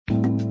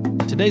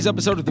Today's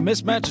episode of The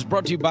Mismatch is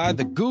brought to you by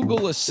the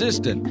Google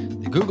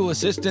Assistant. The Google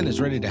Assistant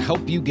is ready to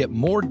help you get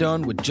more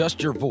done with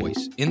just your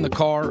voice, in the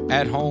car,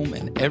 at home,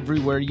 and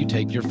everywhere you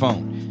take your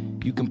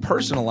phone. You can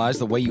personalize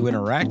the way you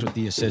interact with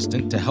the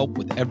assistant to help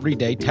with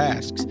everyday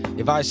tasks.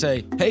 If I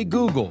say, "Hey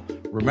Google,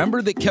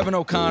 remember that Kevin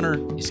O'Connor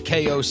is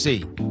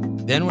KOC."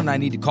 Then when I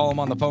need to call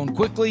him on the phone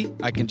quickly,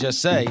 I can just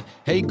say,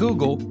 "Hey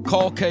Google,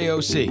 call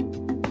KOC."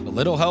 A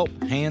little help,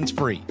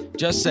 hands-free.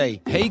 Just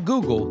say, "Hey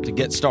Google" to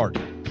get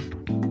started.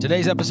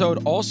 Today's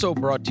episode also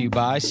brought to you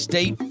by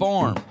State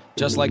Farm.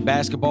 Just like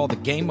basketball, the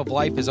game of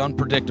life is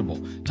unpredictable.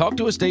 Talk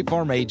to a State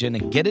Farm agent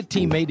and get a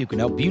teammate who can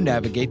help you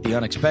navigate the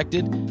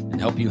unexpected and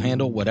help you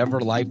handle whatever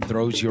life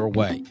throws your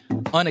way.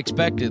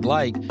 Unexpected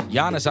like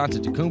Giannis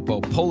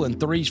Antetokounmpo pulling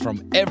threes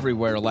from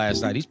everywhere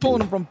last night. He's pulling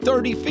them from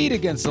 30 feet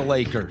against the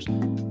Lakers.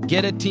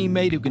 Get a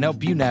teammate who can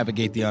help you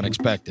navigate the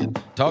unexpected.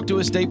 Talk to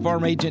a State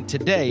Farm agent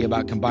today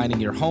about combining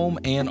your home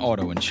and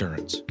auto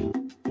insurance.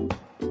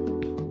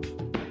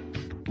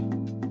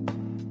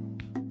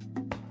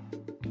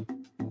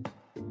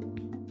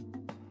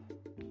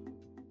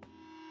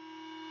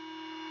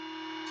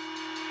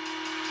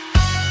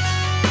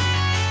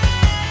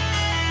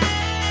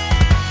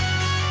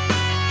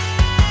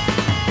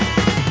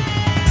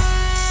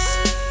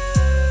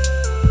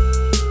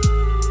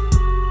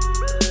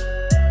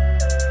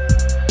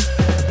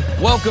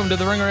 Welcome to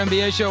the Ringer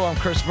NBA Show. I'm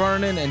Chris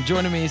Vernon, and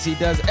joining me as he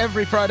does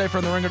every Friday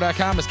from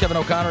TheRinger.com is Kevin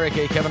O'Connor,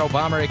 a.k.a. Kevin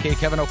Obama, a.k.a.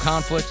 Kevin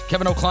O'Conflict,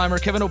 Kevin O'Climber,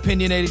 Kevin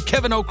Opinionated,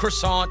 Kevin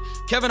O'Croissant,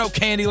 Kevin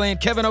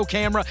O'Candyland, Kevin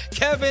O'Camera,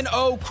 Kevin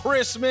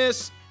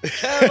O'Christmas.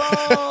 Kevin!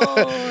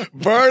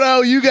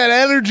 Berto, you got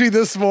energy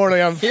this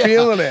morning. I'm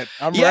feeling it.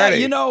 I'm ready.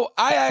 You know,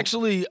 I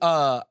actually,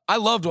 I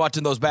loved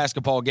watching those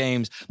basketball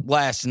games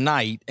last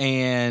night,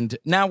 and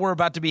now we're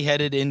about to be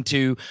headed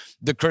into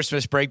the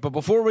Christmas break. But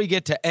before we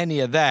get to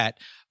any of that,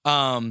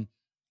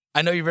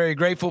 I know you're very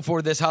grateful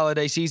for this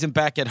holiday season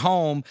back at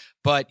home,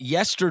 but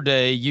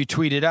yesterday you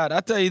tweeted out,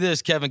 I'll tell you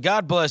this, Kevin,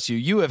 God bless you.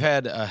 You have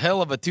had a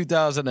hell of a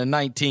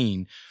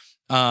 2019,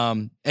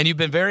 and you've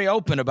been very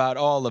open about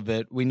all of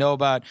it. We know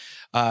about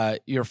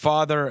your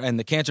father and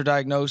the cancer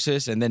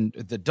diagnosis, and then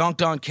the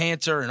Dunked on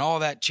Cancer and all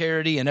that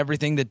charity and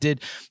everything that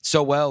did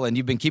so well, and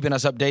you've been keeping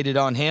us updated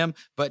on him.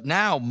 But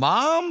now,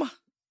 Mom?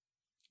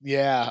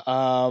 Yeah,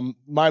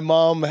 my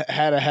mom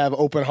had to have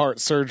open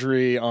heart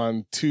surgery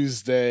on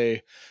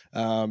Tuesday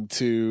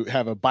to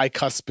have a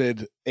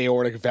bicuspid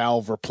aortic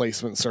valve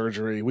replacement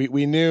surgery.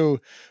 We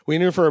knew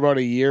for about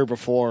a year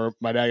before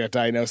my dad got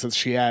diagnosed that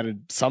she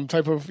had some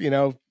type of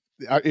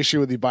issue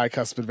with the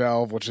bicuspid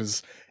valve, which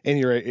is in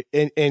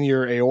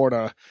your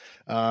aorta.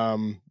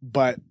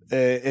 But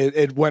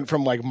it went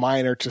from like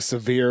minor to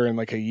severe in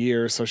like a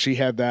year. So she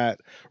had that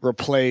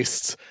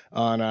replaced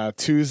on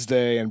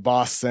Tuesday in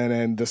Boston,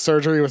 and the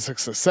surgery was a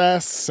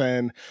success,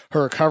 and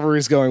her recovery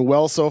is going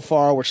well so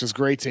far, which is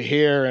great to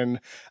hear. And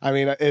I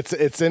mean,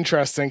 it's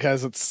interesting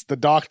because it's the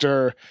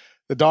doctor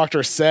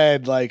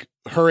said like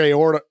her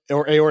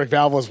aortic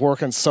valve was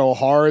working so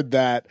hard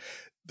that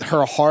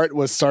her heart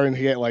was starting to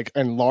get like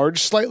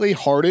enlarged, slightly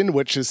hardened,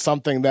 which is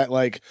something that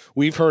like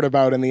we've heard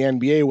about in the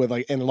NBA with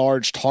like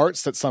enlarged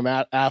hearts that some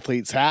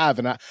athletes have.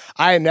 And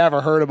I had never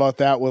heard about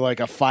that with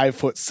like a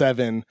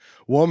 5'7"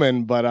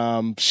 woman,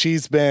 but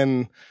she's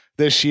been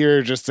this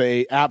year just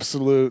a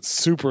absolute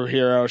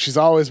superhero. She's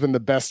always been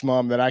the best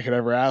mom that I could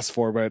ever ask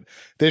for, but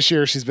this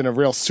year she's been a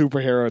real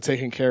superhero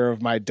taking care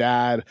of my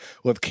dad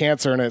with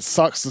cancer, and it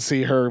sucks to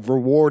see her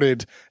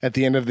rewarded at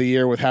the end of the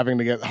year with having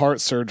to get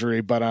heart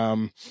surgery. But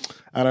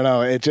I don't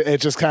know.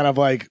 It just kind of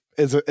like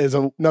is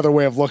another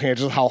way of looking at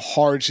just how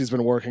hard she's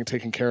been working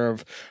taking care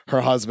of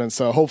her husband.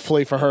 So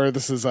hopefully for her,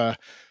 this is a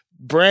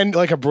brand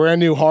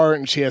new heart,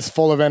 and she has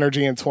full of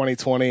energy in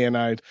 2020. And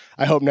I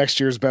hope next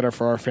year's better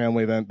for our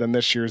family than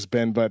this year's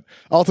been. But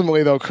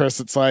ultimately though, Chris,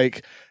 it's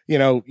like,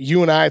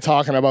 you and I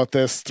talking about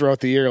this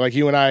throughout the year, like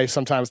you and I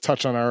sometimes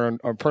touch on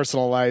our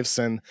personal lives,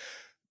 and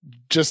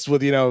just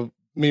with,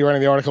 me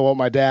writing the article about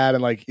my dad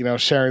and like,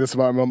 sharing this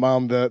about my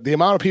mom, the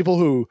amount of people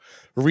who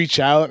reach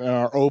out and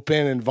are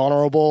open and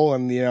vulnerable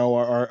and,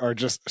 are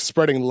just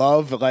spreading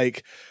love,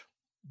 like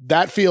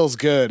that feels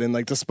good. And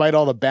like, despite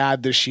all the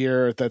bad this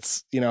year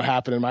that's,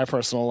 happened in my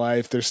personal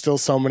life, there's still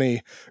so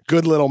many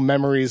good little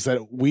memories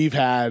that we've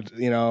had,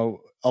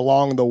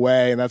 along the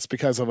way. And that's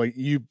because of like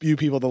you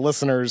people, the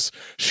listeners,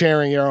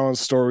 sharing your own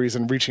stories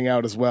and reaching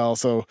out as well.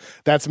 So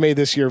that's made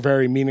this year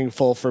very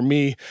meaningful for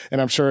me.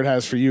 And I'm sure it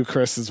has for you,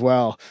 Chris, as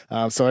well.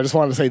 So I just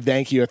wanted to say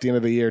thank you at the end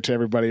of the year to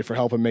everybody for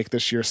helping make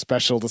this year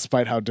special,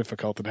 despite how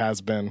difficult it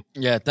has been.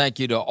 Yeah. Thank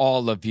you to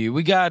all of you.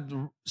 We got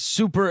there's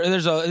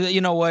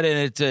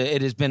and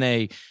it has been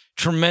a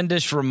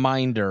tremendous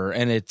reminder,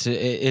 and it's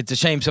a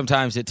shame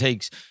sometimes it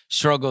takes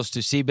struggles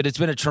to see, but it's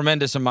been a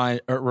tremendous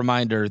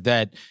reminder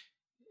that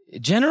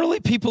generally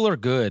people are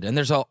good, and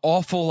there's an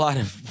awful lot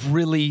of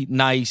really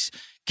nice,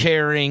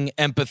 caring,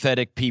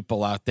 empathetic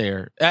people out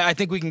there. I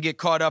think we can get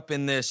caught up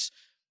in this,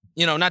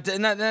 not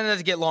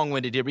to get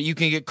long-winded here, but you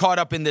can get caught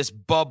up in this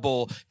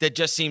bubble that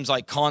just seems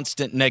like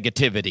constant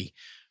negativity,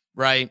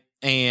 right?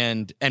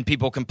 and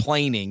people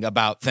complaining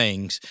about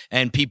things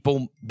and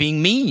people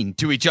being mean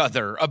to each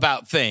other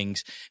about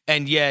things.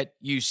 And yet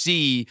you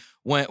see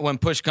when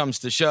push comes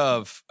to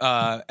shove,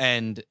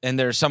 and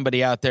there's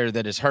somebody out there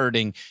that is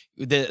hurting,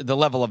 the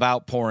level of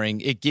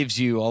outpouring, it gives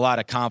you a lot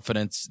of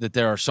confidence that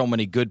there are so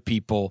many good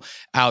people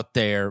out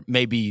there.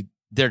 Maybe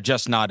they're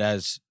just not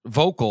as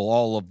vocal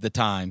all of the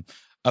time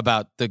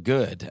about the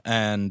good.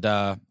 And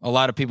a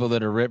lot of people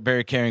that are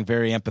very caring,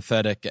 very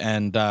empathetic.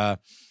 And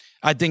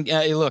I think,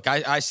 look,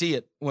 I see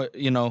it,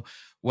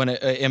 when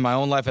in my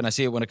own life, and I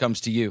see it when it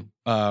comes to you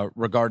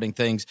regarding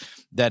things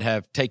that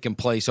have taken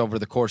place over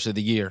the course of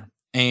the year.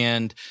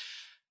 And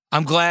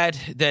I'm glad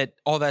that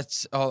all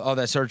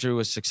that surgery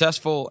was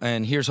successful.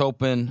 And here's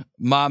hoping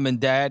Mom and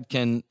Dad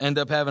can end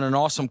up having an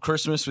awesome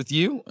Christmas with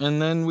you, and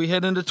then we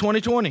head into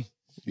 2020.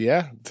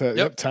 Yeah,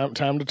 time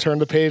to turn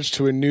the page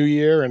to a new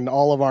year in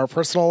all of our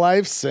personal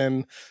lives,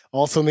 and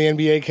also in the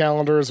NBA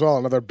calendar as well.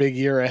 Another big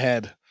year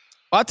ahead.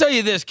 I'll tell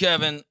you this,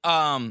 Kevin.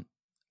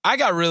 I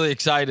got really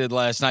excited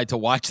last night to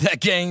watch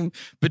that game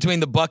between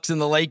the Bucks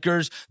and the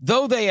Lakers,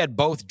 though they had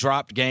both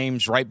dropped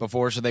games right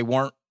before, so they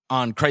weren't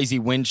on crazy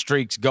win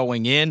streaks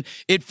going in.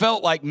 It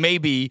felt like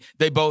maybe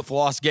they both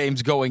lost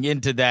games going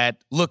into that,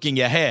 looking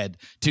ahead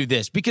to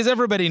this, because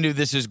everybody knew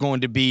this is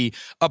going to be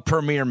a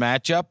premier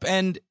matchup,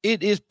 and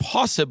it is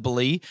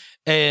possibly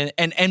an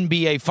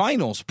NBA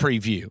Finals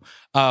preview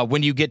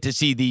when you get to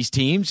see these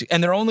teams,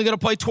 and they're only going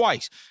to play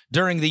twice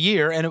during the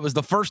year, and it was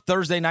the first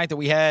Thursday night that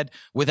we had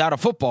without a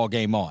football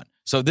game on.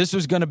 So this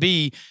was going to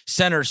be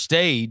center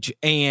stage,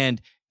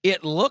 and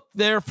it looked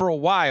there for a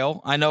while.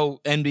 I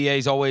know NBA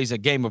is always a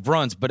game of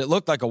runs, but it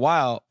looked like for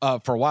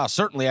a while,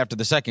 certainly after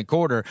the second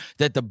quarter,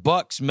 that the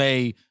Bucks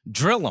may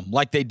drill them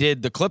like they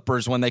did the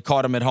Clippers when they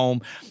caught them at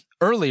home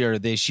earlier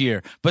this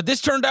year. But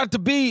this turned out to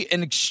be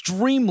an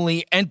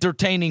extremely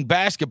entertaining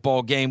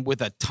basketball game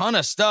with a ton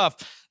of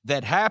stuff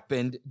that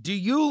happened. Do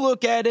you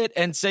look at it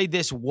and say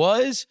this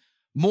was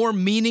more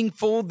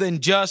meaningful than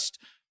just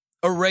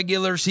a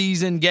regular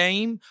season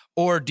game?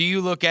 Or do you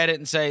look at it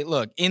and say,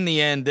 look, in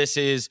the end, this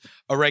is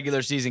a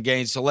regular season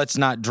game, so let's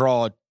not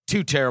draw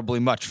too terribly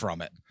much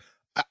from it?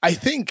 I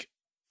think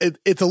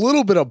it's a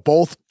little bit of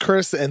both,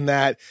 Chris, in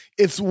that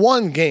it's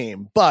one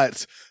game,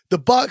 but the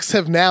Bucks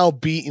have now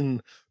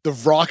beaten the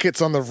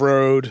Rockets on the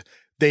road.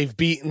 They've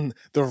beaten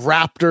the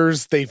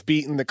Raptors. They've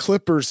beaten the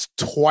Clippers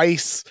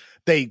twice.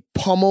 They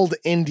pummeled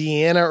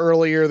Indiana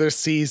earlier this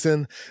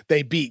season.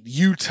 They beat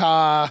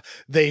Utah.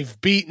 They've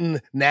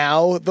beaten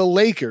now the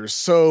Lakers.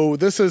 So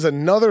this is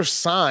another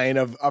sign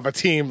of a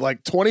team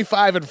like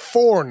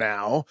 25-4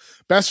 now.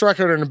 Best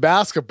record in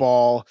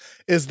basketball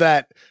is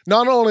that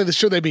not only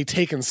should they be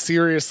taken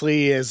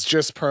seriously as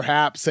just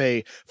perhaps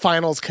a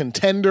finals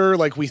contender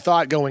like we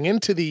thought going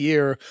into the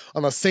year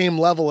on the same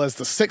level as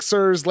the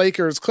Sixers,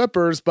 Lakers,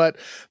 Clippers, but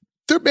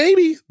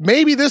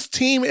maybe this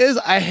team is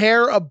a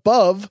hair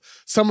above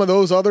some of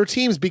those other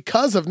teams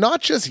because of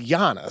not just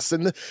Giannis.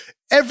 And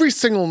every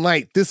single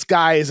night, this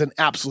guy is an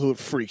absolute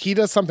freak. He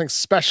does something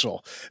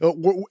special.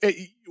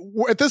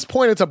 At this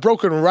point, it's a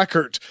broken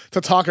record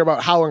to talk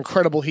about how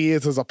incredible he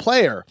is as a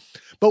player.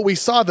 But we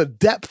saw the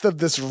depth of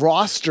this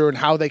roster and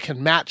how they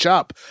can match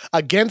up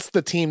against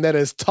the team that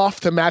is tough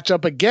to match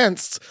up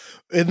against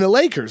in the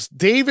Lakers.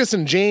 Davis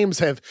and James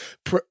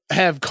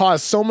have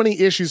caused so many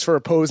issues for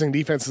opposing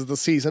defenses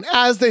this season,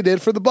 as they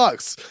did for the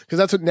Bucks, because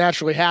that's what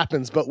naturally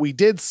happens. But we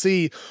did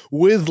see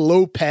with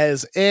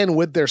Lopez and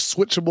with their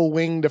switchable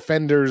wing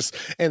defenders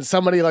and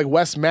somebody like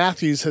Wes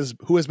Matthews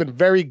who has been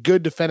very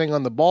good defending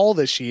on the ball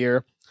this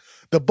year,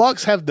 the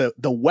Bucks have the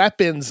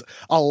weapons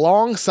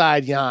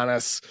alongside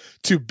Giannis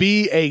to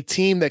be a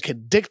team that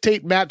can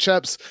dictate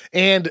matchups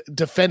and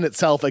defend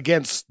itself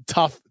against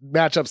tough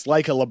matchups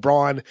like a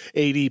LeBron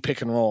AD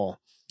pick and roll.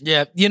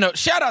 Yeah,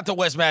 shout out to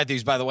Wes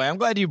Matthews, by the way. I'm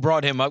glad you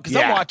brought him up because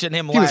I'm watching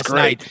him last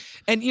night.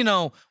 And,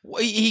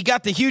 he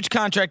got the huge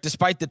contract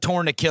despite the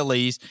torn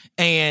Achilles,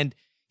 and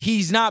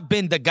he's not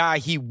been the guy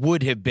he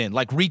would have been,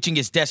 like reaching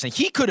his destiny.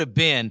 He could have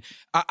been.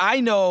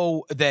 I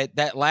know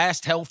that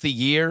last healthy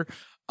year,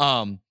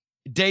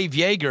 Dave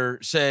Yeager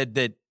said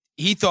that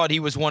he thought he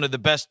was one of the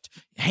best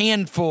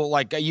handful,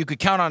 like you could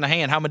count on a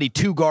hand how many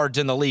two guards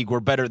in the league were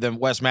better than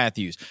Wes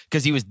Matthews,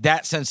 because he was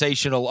that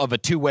sensational of a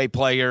two-way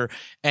player,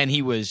 and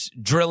he was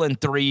drilling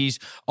threes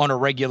on a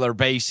regular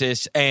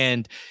basis.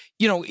 And,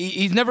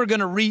 he's never going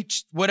to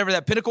reach whatever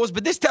that pinnacle was,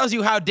 but this tells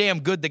you how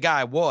damn good the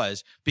guy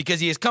was, because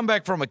he has come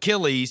back from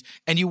Achilles,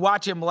 and you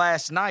watch him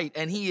last night,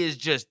 and he is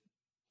just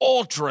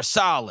ultra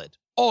solid.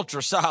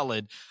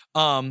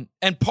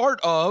 And part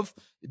of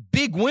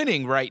big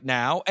winning right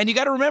now. And you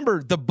got to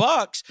remember, the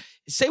Bucks,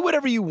 say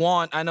whatever you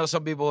want. I know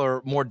some people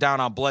are more down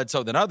on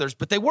Bledsoe than others,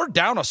 but they were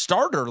down a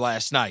starter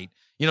last night.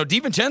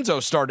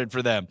 DiVincenzo started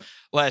for them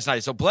last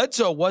night. So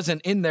Bledsoe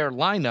wasn't in their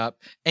lineup.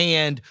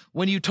 And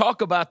when you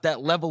talk about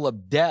that level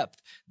of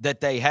depth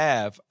that they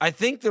have, I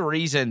think the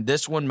reason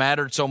this one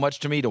mattered so much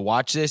to me to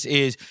watch this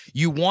is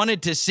you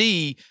wanted to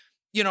see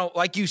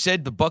like you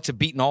said, the Bucks have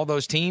beaten all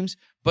those teams,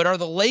 but are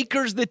the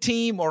Lakers the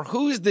team, or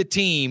who's the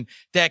team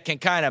that can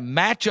kind of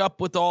match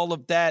up with all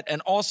of that,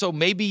 and also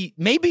maybe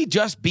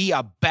just be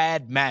a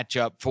bad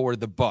matchup for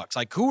the Bucks?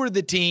 Like, who are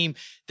the team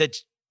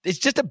that's it's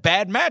just a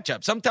bad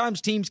matchup?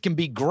 Sometimes teams can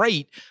be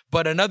great,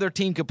 but another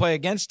team can play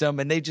against them,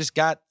 and they just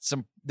got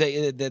some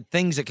the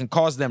things that can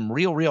cause them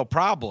real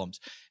problems.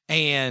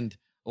 And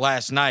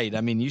last night,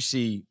 I mean, you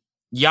see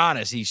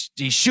Giannis,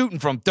 he's shooting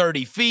from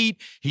 30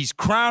 feet. He's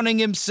crowning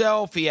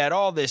himself. He had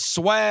all this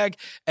swag.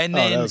 And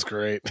then that was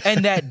great.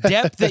 And that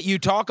depth that you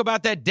talk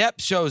about, that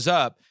depth shows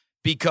up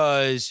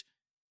because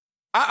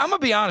I'm going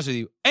to be honest with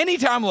you.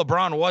 Anytime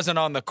LeBron wasn't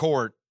on the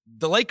court,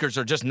 the Lakers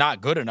are just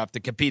not good enough to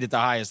compete at the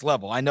highest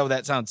level. I know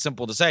that sounds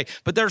simple to say,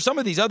 but there are some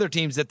of these other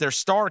teams that their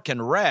star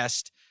can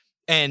rest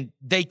and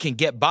they can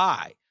get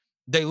by.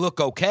 They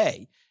look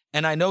okay.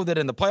 And I know that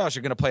in the playoffs,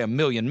 you're going to play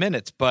 1,000,000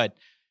 minutes, but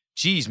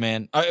geez,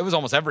 man, it was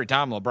almost every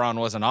time LeBron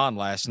wasn't on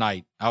last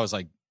night. I was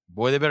like,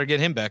 boy, they better get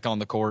him back on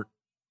the court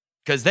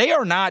because they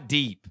are not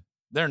deep.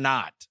 They're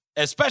not,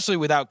 especially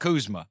without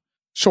Kuzma.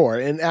 Sure.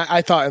 And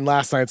I thought in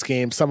last night's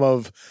game,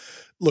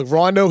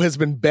 Rondo has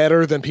been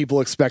better than people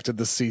expected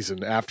this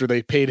season after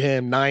they paid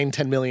him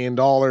 $9-10 million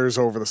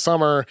over the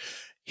summer.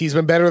 He's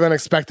been better than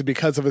expected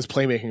because of his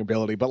playmaking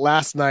ability. But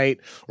last night,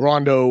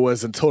 Rondo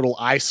was a total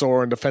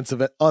eyesore on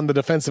the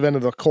defensive end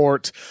of the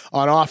court.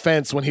 On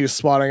offense, when he was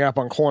spotting up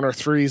on corner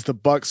threes, the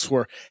Bucks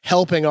were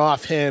helping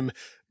off him,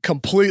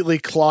 completely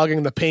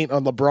clogging the paint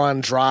on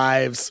LeBron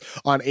drives,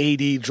 on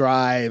AD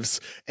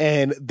drives,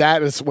 and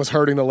that was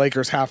hurting the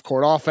Lakers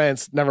half-court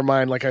offense. Never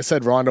mind, like I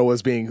said, Rondo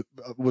was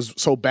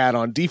so bad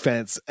on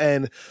defense.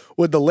 And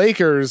with the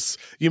Lakers,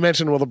 you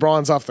mentioned, well,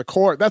 LeBron's off the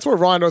court. That's where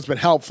Rondo's been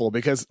helpful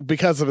because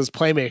of his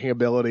playmaking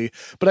ability.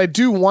 But I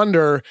do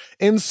wonder,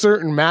 in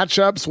certain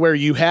matchups where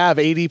you have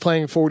AD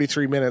playing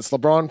 43 minutes,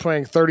 LeBron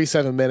playing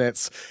 37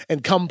 minutes,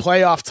 and come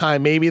playoff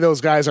time, maybe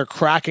those guys are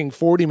cracking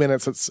 40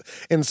 minutes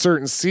in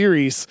certain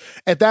series.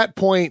 At that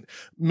point,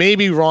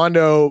 maybe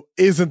Rondo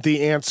isn't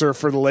the answer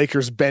for the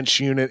Lakers bench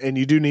unit, and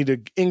you do need to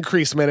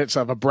increase minutes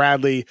of a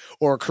Bradley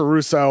or a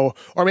Caruso,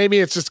 or maybe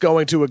it's just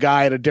going to a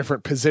guy at a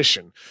different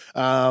position.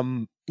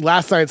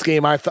 Last night's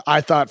game, I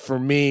thought for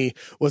me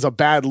was a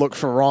bad look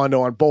for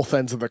Rondo on both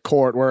ends of the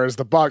court, whereas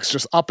the Bucks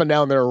just up and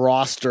down their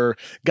roster,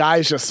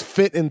 guys just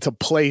fit into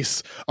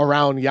place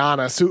around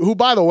Giannis, who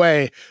by the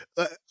way,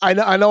 I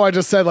know I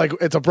just said like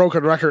it's a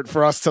broken record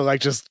for us to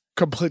like just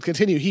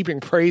continue heaping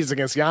praise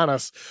against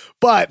Giannis,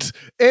 but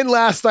in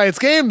last night's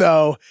game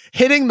though,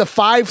 hitting the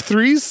 5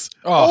 threes,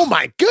 oh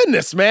my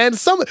goodness, man!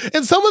 Some of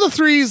the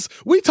threes,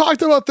 we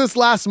talked about this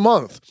last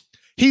month.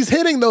 He's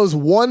hitting those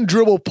one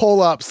dribble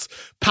pull-ups,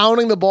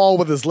 pounding the ball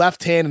with his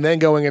left hand and then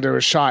going into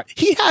a shot.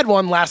 He had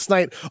one last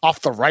night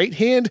off the right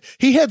hand.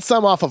 He had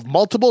some off of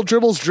multiple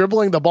dribbles,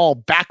 dribbling the ball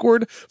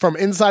backward from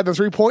inside the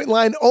three-point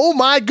line. Oh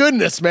my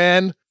goodness,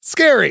 man.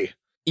 Scary.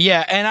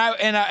 Yeah,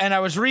 and I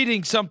was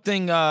reading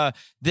something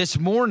this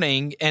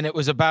morning, and it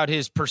was about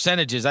his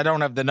percentages. I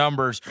don't have the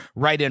numbers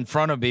right in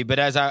front of me, but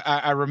as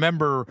I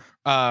remember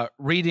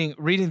reading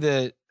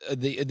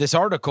this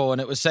article, and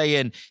it was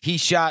saying he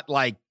shot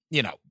like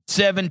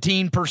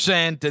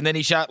 17%, and then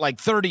he shot like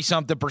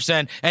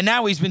 30-something%, and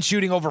now he's been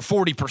shooting over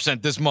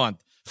 40% this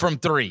month from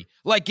three.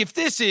 Like if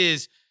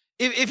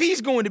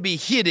he's going to be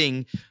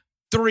hitting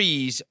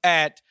threes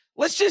at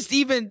let's just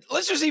even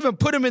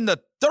put him in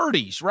the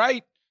 30s,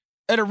 right?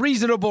 At a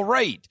reasonable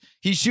rate.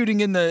 He's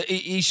shooting in the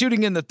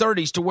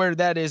 30s to where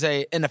that is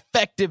an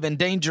effective and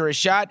dangerous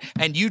shot,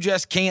 and you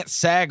just can't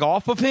sag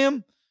off of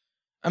him.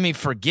 I mean,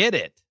 forget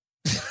it.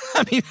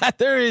 I mean,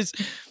 there's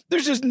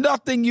just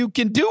nothing you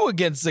can do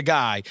against the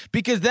guy,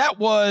 because that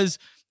was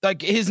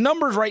like his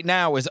numbers right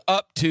now is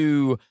up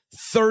to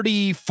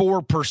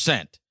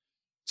 34%.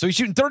 So he's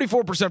shooting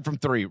 34% from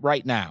three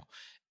right now.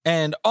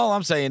 And all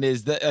I'm saying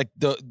is that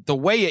the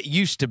way it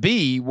used to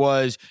be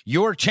was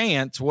your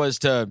chance was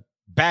to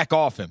back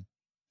off him,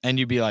 and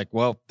you'd be like,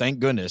 well, thank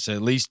goodness,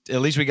 at least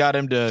we got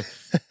him to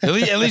at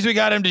least we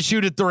got him to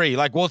shoot a three.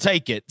 Like, we'll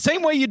take it.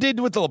 Same way you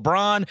did with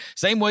LeBron,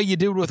 same way you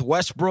did with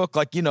Westbrook.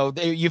 Like,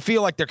 you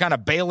feel like they're kind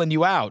of bailing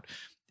you out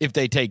if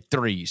they take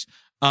threes.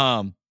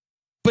 But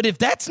if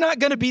that's not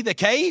going to be the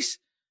case,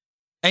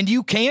 and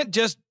you can't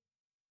just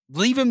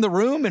leave him the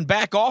room and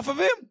back off of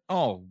him,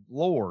 oh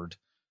Lord,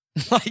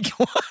 like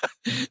what?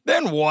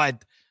 Then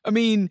what? I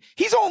mean,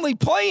 he's only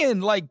playing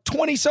like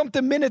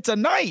 20-something minutes a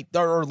night,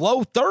 or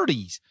low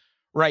 30s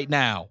right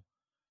now.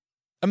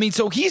 I mean,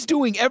 so he's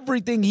doing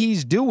everything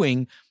he's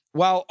doing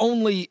while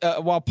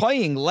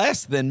playing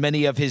less than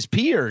many of his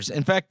peers.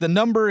 In fact, the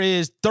number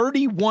is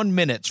 31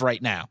 minutes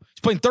right now.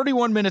 He's playing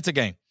 31 minutes a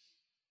game,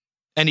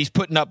 and he's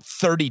putting up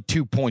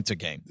 32 points a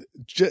game.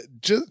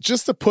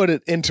 Just to put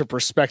it into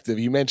perspective,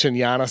 you mentioned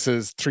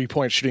Giannis's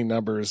three-point shooting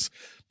numbers.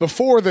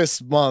 Before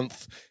this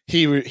month,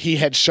 he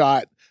had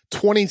shot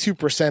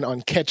 22%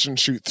 on catch and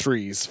shoot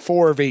threes,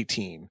 4 of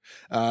 18,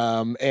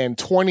 and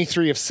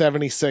 23 of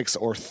 76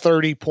 or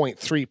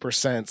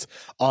 30.3%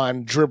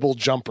 on dribble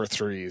jumper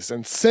threes.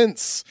 And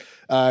since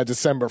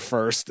December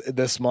 1st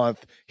this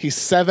month, he's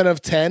 7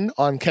 of 10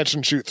 on catch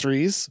and shoot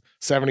threes,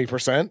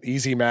 70%,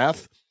 easy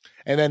math.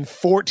 And then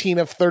 14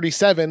 of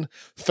 37,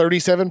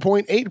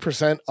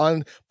 37.8%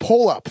 on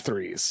pull-up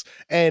threes.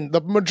 And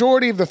the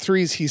majority of the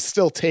threes he's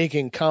still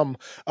taking come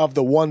of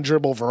the one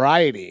dribble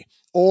variety,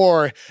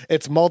 or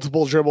it's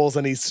multiple dribbles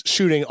and he's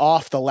shooting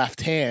off the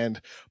left hand.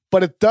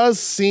 But it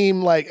does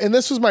seem like, and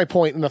this was my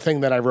point in the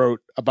thing that I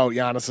wrote about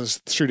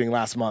Giannis's shooting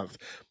last month,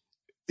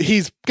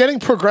 he's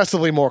getting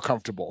progressively more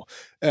comfortable.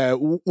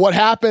 What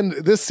happened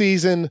this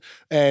season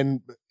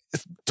and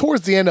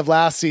towards the end of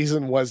last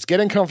season was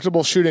getting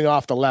comfortable shooting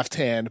off the left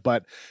hand.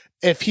 But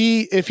if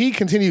he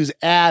continues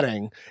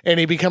adding and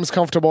he becomes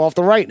comfortable off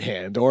the right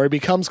hand, or he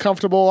becomes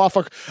comfortable off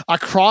a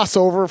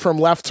crossover from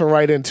left to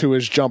right into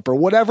his jumper,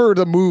 whatever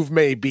the move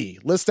may be,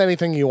 list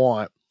anything you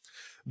want.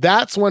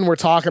 That's when we're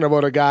talking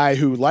about a guy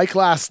who, like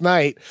last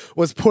night,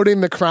 was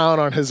putting the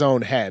crown on his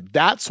own head.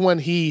 That's when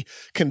he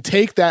can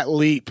take that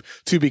leap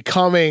to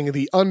becoming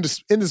the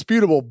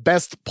indisputable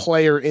best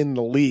player in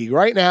the league.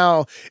 Right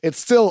now, it's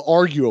still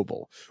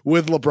arguable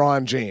with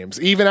LeBron James.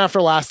 Even after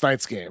last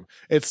night's game,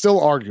 it's still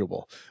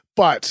arguable.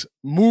 But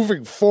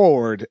moving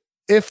forward,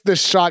 if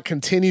this shot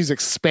continues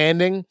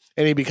expanding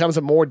and he becomes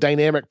a more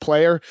dynamic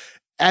player,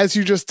 as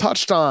you just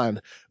touched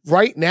on,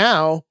 right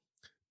now,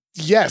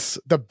 yes,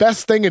 the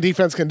best thing a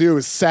defense can do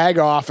is sag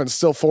off and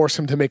still force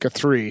him to make a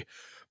three.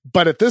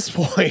 But at this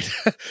point,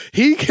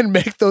 he can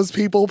make those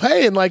people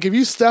pay. And like, if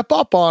you step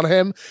up on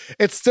him,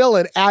 it's still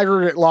an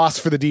aggregate loss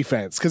for the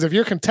defense. Because if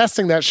you're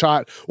contesting that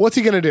shot, what's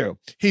he going to do?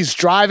 He's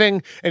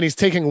driving and he's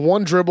taking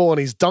one dribble and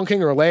he's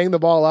dunking or laying the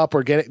ball up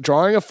or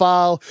drawing a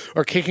foul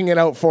or kicking it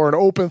out for an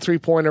open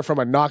three-pointer from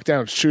a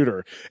knockdown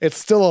shooter. It's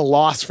still a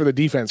loss for the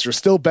defense. You're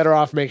still better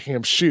off making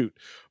him shoot.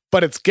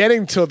 But it's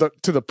getting to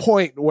the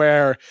point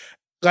where,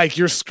 like,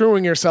 you're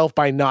screwing yourself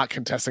by not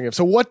contesting him.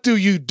 So what do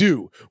you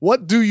do?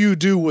 What do you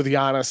do with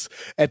Giannis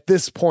at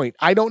this point?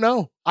 I don't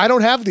know. I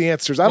don't have the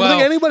answers. I don't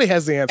think anybody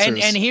has the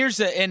answers.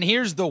 And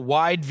here's the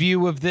wide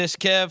view of this,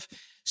 Kev.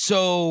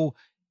 So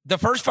the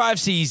first 5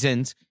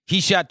 seasons, he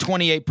shot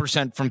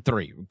 28% from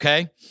three,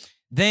 okay?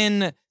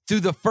 Then through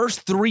the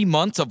first 3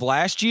 months of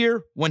last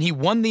year, when he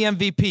won the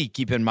MVP,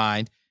 keep in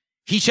mind,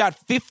 he shot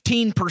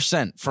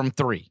 15% from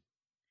three.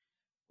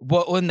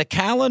 But when the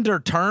calendar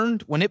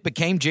turned, when it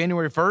became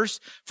January 1st,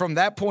 from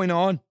that point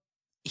on,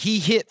 he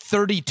hit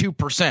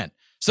 32%.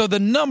 So the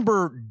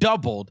number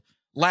doubled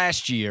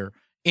last year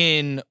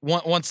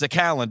once the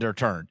calendar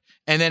turned.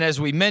 And then as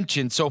we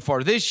mentioned, so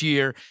far this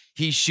year,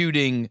 he's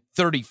shooting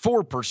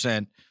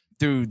 34%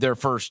 through their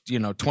first,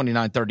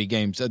 29, 30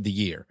 games of the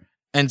year.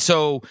 And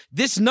so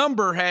this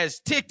number has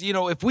ticked.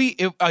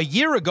 If a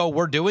year ago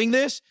we're doing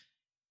this,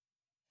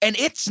 and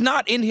it's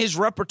not in his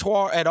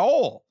repertoire at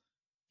all.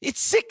 He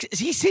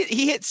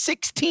hit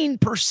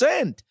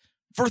 16%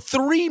 for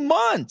 3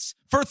 months.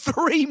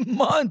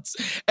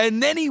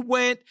 And then he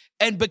went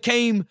and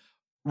became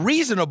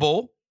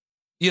reasonable.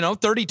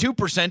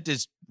 32%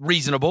 is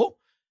reasonable.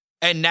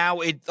 And now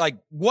it's like,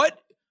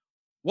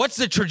 what's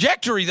the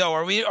trajectory though?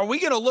 Are we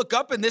going to look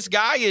up and this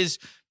guy is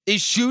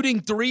shooting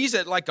threes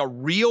at like a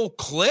real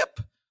clip?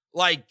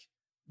 Like,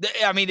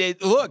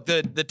 look,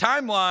 the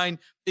timeline,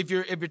 if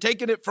you're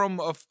taking it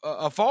from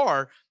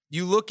afar,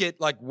 you look at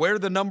like where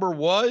the number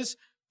was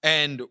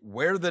and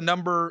where the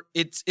number,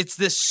 it's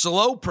this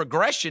slow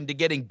progression to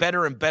getting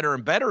better and better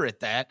and better at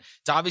that.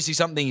 It's obviously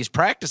something he's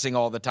practicing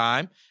all the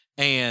time.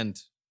 And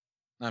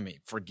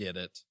forget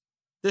it.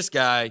 This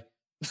guy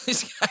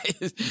is,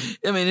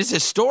 it's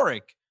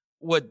historic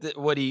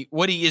what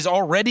he is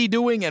already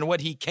doing and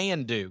what he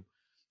can do.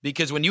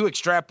 Because when you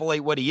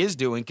extrapolate what he is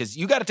doing, because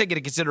you got to take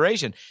into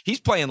consideration, he's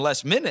playing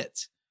less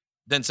minutes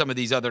than some of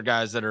these other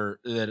guys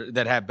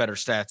that have better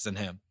stats than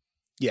him.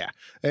 Yeah,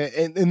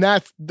 and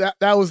that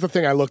was the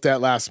thing I looked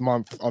at last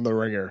month on The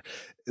Ringer.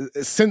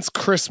 Since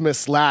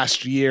Christmas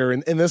last year,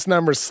 and this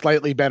number's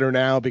slightly better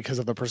now because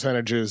of the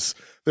percentages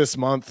this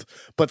month,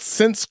 but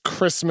since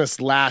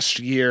Christmas last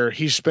year,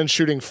 he's been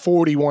shooting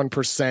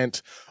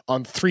 41%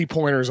 on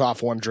three-pointers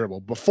off one dribble.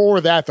 Before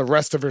that, the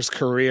rest of his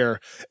career,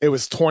 it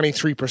was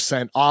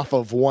 23% off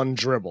of one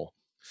dribble.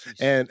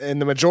 And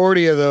the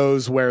majority of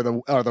those are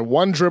the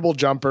one dribble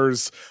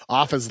jumpers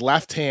off his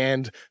left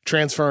hand,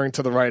 transferring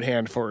to the right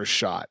hand for his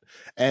shot.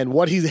 And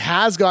what he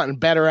has gotten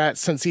better at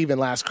since even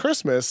last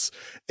Christmas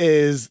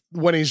is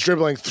when he's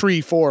dribbling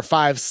 3, 4,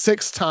 5,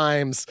 6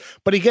 times,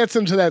 but he gets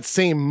into that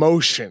same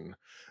motion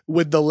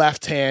with the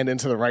left hand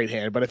into the right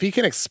hand. But if he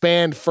can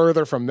expand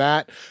further from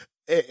that,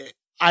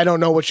 I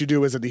don't know what you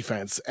do as a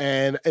defense.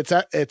 And it's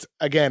at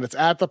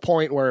the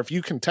point where if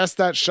you contest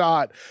that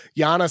shot,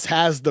 Giannis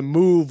has the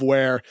move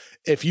where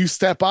if you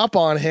step up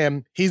on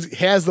him, he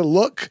has the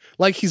look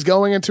like he's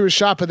going into his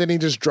shot, but then he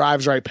just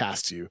drives right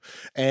past you.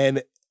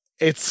 And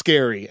it's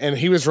scary. And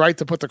he was right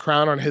to put the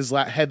crown on his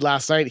head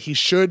last night. He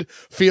should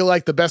feel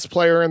like the best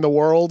player in the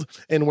world.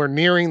 And we're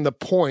nearing the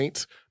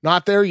point,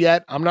 not there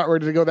yet. I'm not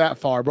ready to go that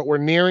far, but we're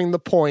nearing the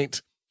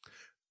point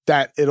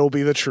that it'll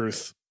be the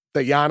truth,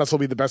 that Giannis will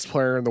be the best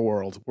player in the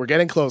world. We're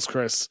getting close,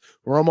 Chris.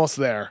 We're almost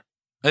there.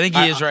 I think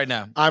he is right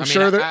now. I'm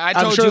sure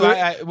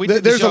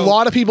there's a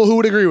lot of people who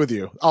would agree with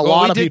you. A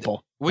lot of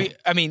people.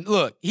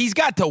 Look, he's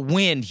got to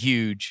win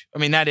huge. I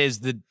mean, that is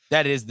the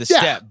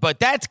step, but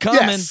that's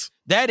coming. Yes.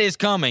 That is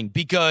coming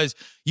because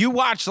you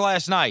watched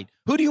last night.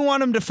 Who do you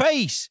want him to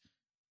face?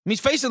 I mean, he's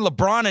facing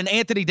LeBron and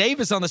Anthony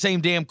Davis on the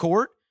same damn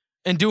court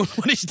and doing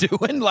what he's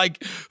doing.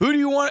 Like, who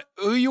you want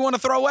to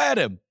throw at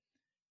him?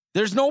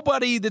 There's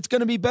nobody that's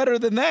going to be better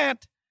than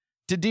that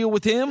to deal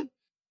with him.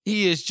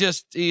 He's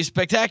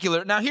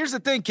spectacular. Now, here's the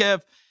thing,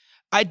 Kev.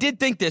 I did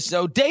think this.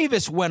 So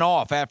Davis went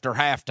off after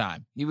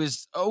halftime. He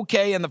was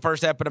okay in the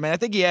first half, but I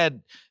think he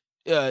had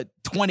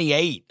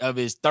 28 of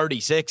his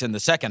 36 in the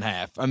second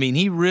half. I mean,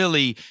 he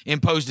really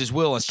imposed his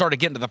will and started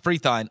getting to the free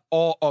throw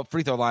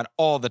line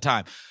all the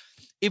time.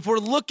 If we're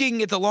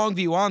looking at the long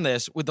view on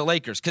this with the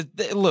Lakers,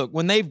 because look,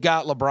 when they've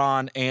got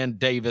LeBron and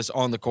Davis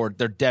on the court,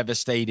 they're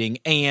devastating,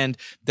 and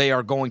they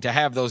are going to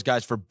have those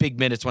guys for big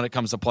minutes when it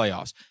comes to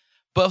playoffs.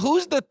 But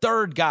who's the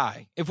third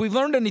guy? If we've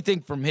learned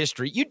anything from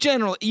history, you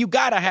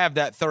got to have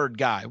that third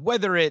guy.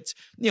 Whether it's,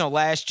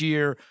 last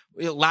year,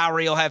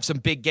 Lowry will have some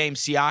big games,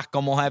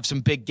 Siakam will have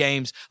some big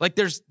games. Like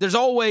there's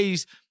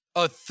always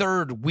a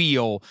third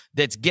wheel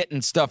that's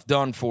getting stuff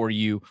done for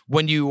you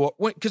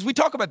because we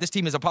talk about this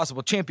team as a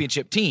possible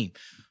championship team.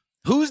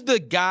 Who's the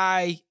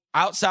guy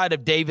outside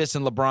of Davis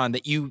and LeBron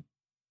that you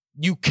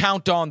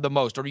count on the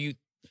most, or do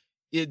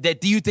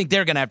you think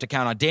they're going to have to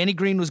count on? Danny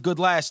Green was good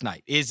last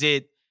night. Is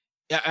it?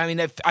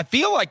 I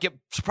feel like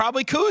it's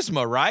probably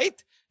Kuzma,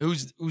 right?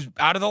 Who's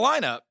out of the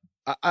lineup.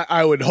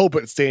 I would hope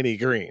it's Danny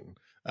Green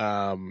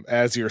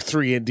as your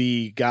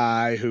 3-and-D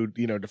guy who,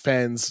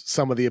 defends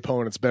some of the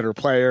opponent's better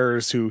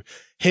players, who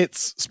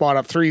hits spot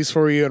up threes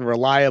for you and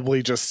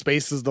reliably just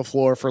spaces the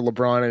floor for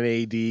LeBron and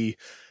AD.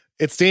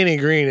 It's Danny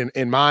Green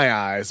in my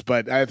eyes,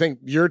 but I think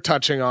you're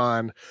touching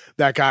on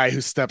that guy who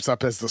steps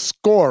up as the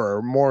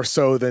scorer more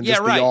so than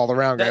just the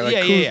all-around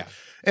guy.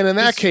 And in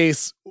that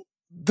case,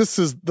 this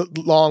is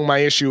my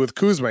issue with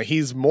Kuzma.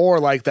 He's more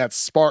like that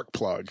spark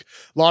plug.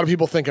 A lot of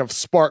people think of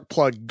spark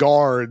plug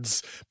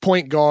guards,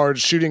 point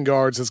guards, shooting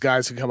guards as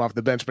guys who come off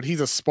the bench, but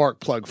he's a spark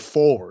plug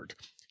forward.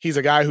 He's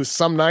a guy who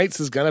some nights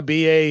is going to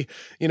be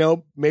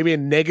maybe a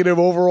negative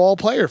overall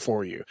player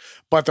for you.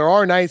 But there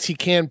are nights he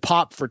can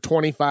pop for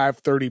 25,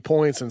 30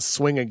 points and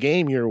swing a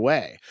game your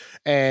way.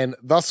 And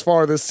thus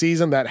far this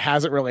season, that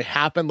hasn't really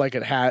happened like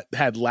it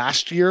had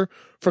last year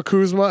for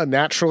Kuzma.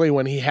 Naturally,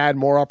 when he had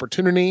more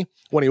opportunity,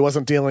 when he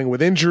wasn't dealing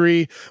with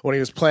injury, when he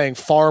was playing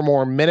far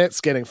more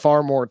minutes, getting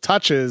far more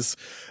touches.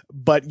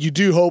 But you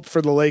do hope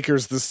for the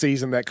Lakers this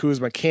season that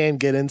Kuzma can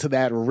get into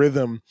that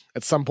rhythm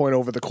at some point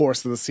over the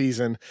course of the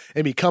season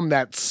and become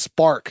that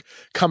spark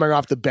coming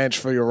off the bench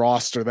for your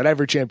roster that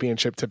every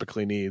championship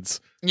typically needs.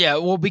 Yeah,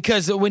 well,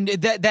 because when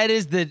that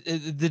is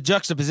the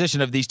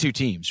juxtaposition of these two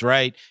teams,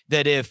 right?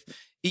 That if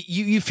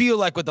you feel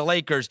like with the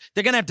Lakers,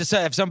 they're going to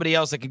have somebody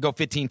else that can go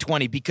 15,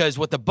 20, because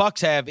what the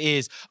Bucks have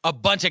is a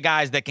bunch of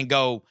guys that can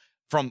go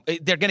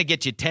they're going to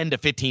get you 10 to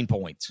 15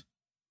 points.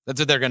 That's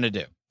what they're going to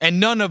do.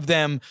 And none of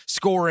them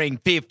scoring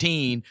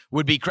 15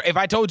 would be if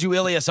I told you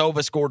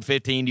Ilyasova scored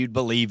 15, you'd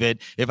believe it.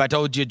 If I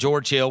told you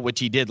George Hill, which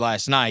he did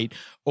last night,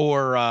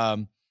 or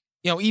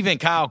even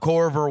Kyle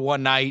Korver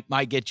one night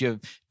might get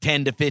you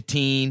 10 to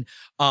 15.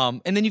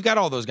 And then you've got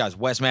all those guys,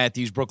 Wes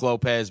Matthews, Brook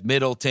Lopez,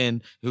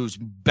 Middleton, who's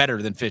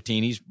better than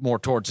 15. He's more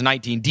towards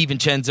 19,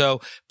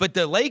 DiVincenzo. But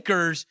the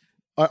Lakers,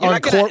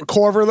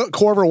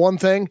 Korver, one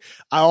thing,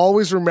 I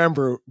always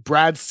remember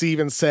Brad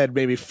Stevens said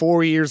maybe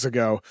 4 years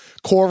ago,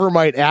 Korver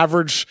might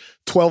average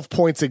 12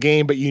 points a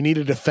game, but you need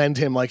to defend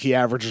him like he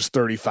averages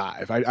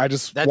 35. I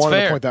just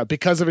wanted to point that out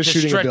because of his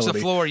shooting ability. The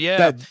floor,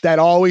 yeah. That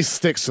always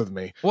sticks with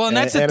me. Well, and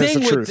that's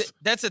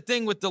the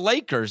thing with the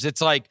Lakers.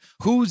 It's like,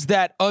 who's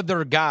that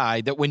other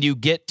guy that when you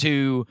get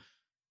to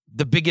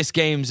the biggest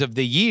games of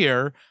the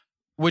year,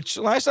 which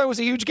last night was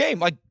a huge game.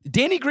 Like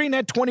Danny Green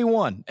had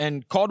 21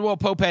 and Caldwell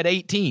Pope had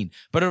 18.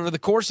 But over the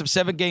course of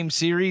 7-game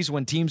series,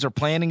 when teams are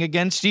planning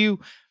against you,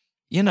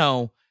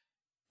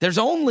 there's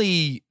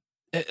only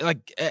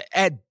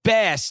at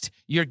best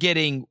you're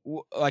getting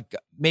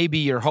maybe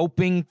you're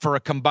hoping for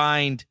a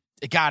combined.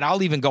 God,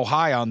 I'll even go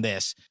high on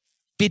this,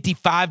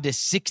 55 to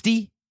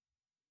 60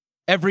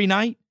 every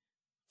night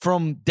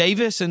from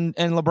Davis and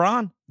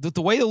LeBron.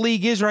 The way the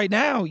league is right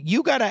now,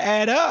 you got to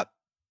add up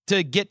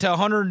to get to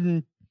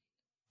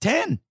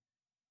 110.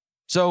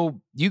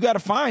 So you got to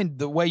find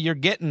the way you're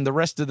getting the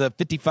rest of the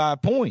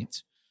 55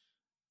 points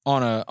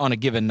on a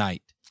given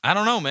night. I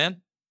don't know,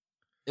 man.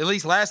 At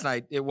least last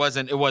night, it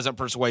wasn't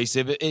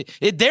persuasive.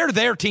 They're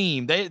their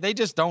team. They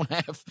just don't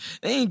have.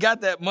 They ain't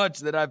got that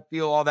much that I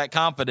feel all that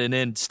confident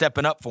in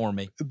stepping up for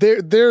me.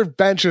 Their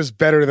bench is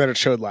better than it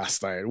showed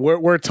last night.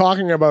 We're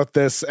talking about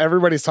this.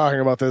 Everybody's talking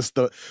about this.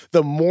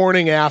 The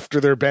morning after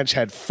their bench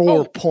had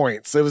 4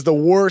 points. It was the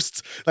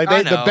worst. Like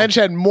the bench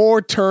had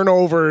more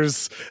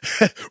turnovers.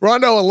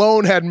 Rondo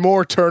alone had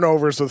more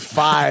turnovers with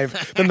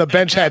 5 than the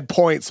bench had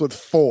points with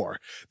 4.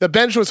 The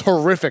bench was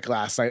horrific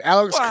last night.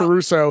 Alex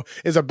Caruso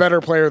is a better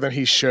player than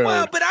he showed.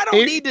 Well, but I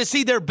don't need to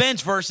see their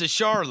bench versus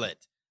Charlotte.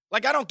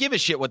 Like, I don't give a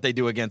shit what they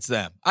do against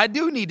them. I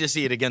do need to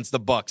see it against the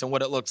Bucks and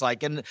what it looks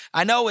like. And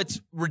I know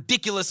it's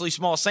ridiculously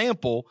small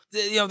sample.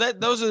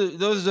 Those are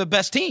the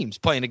best teams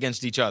playing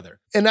against each other.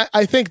 And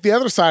I think the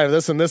other side of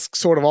this, and this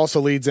sort of also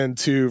leads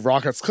into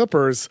Rockets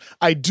Clippers,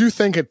 I do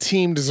think a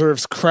team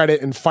deserves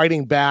credit in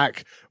fighting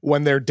back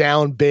when they're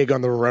down big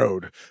on the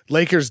road.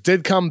 Lakers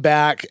did come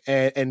back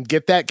and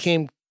get that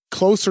game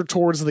closer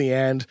towards the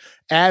end,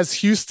 as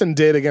Houston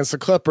did against the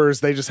Clippers.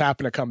 They just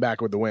happened to come back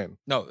with the win.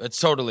 No, that's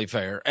totally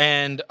fair.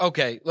 And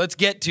okay, let's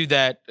get to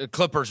that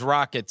Clippers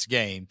Rockets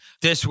game.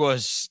 This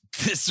was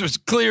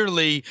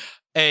clearly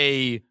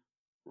a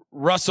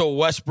Russell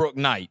Westbrook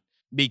night,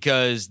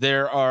 because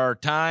there are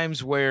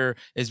times where,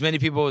 as many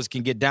people as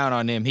can get down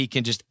on him, he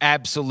can just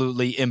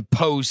absolutely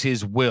impose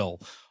his will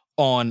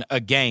on a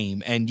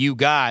game. And you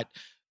got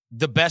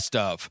the best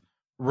of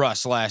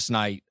Russ last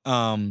night.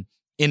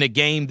 In a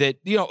game that,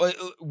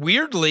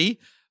 weirdly,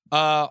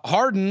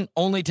 Harden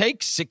only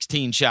takes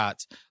 16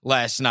 shots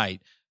last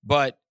night.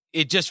 But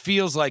it just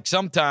feels like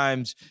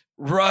sometimes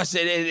Russ,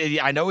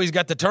 I know he's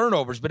got the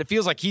turnovers, but it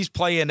feels like he's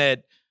playing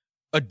at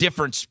a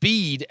different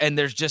speed. And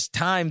there's just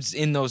times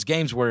in those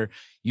games where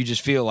you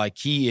just feel like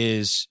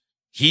he's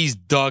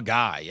the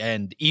guy.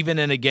 And even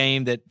in a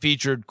game that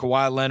featured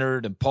Kawhi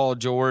Leonard and Paul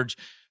George,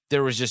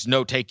 there was just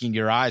no taking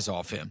your eyes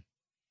off him.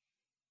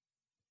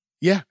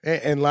 Yeah,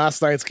 and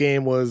last night's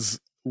game was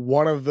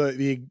one of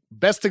the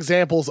best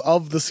examples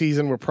of the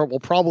season we'll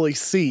probably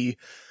see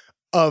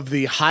of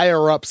the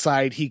higher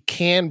upside he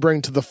can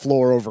bring to the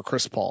floor over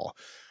Chris Paul.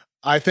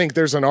 I think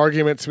there's an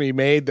argument to be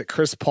made that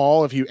Chris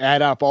Paul, if you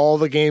add up all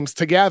the games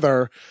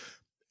together,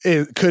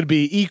 it could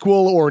be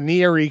equal or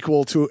near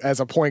equal to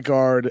as a point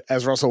guard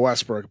as Russell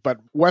Westbrook.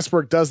 But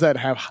Westbrook does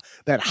have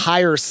that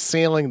higher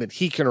ceiling that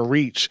he can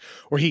reach,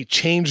 where he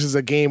changes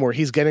a game where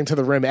he's getting to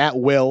the rim at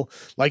will,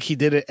 like he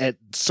did it at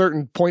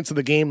certain points of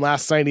the game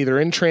last night, either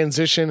in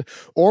transition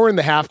or in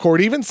the half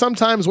court. Even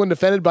sometimes when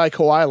defended by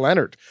Kawhi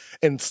Leonard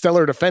and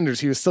stellar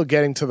defenders, he was still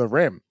getting to the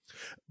rim.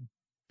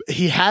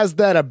 He has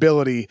that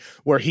ability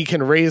where he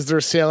can raise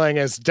their ceiling,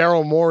 as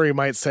Daryl Morey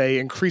might say,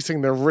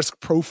 increasing their risk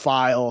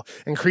profile,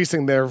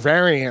 increasing their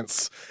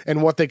variance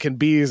and what they can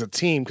be as a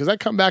team. Because that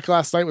comeback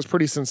last night was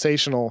pretty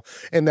sensational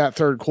in that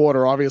third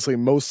quarter, obviously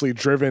mostly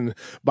driven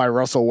by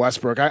Russell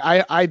Westbrook.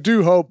 I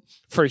do hope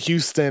for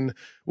Houston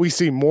we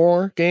see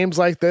more games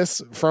like this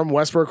from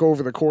Westbrook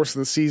over the course of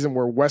the season,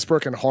 where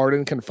Westbrook and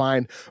Harden can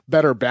find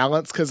better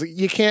balance, because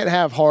you can't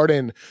have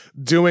Harden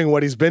doing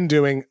what he's been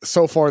doing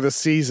so far this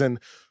season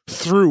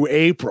through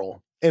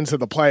April into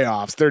the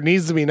playoffs. There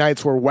needs to be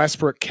nights where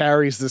Westbrook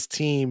carries this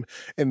team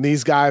and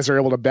these guys are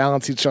able to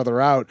balance each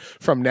other out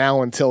from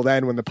now until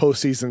then, when the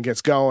postseason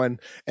gets going,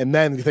 and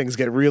then things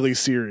get really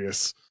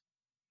serious.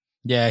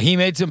 Yeah, he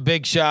made some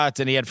big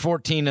shots, and he had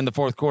 14 in the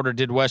fourth quarter,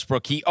 did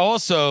Westbrook. He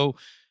also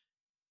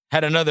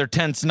had another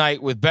tense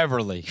night with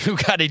Beverly, who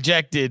got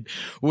ejected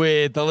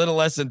with a little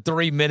less than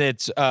 3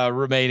 minutes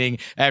remaining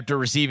after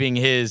receiving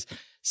his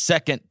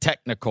second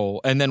technical.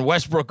 And then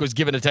Westbrook was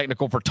given a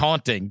technical for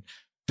taunting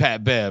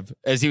Pat Bev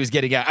as he was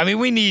getting out. I mean,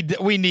 we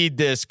need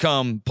this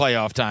come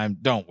playoff time,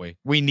 don't we?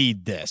 We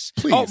need this.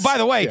 Please. Oh, by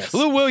the way, yes.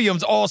 Lou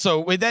Williams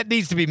also, that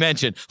needs to be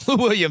mentioned. Lou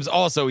Williams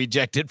also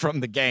ejected from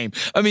the game.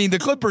 I mean, the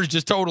Clippers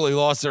just totally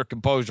lost their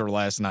composure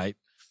last night.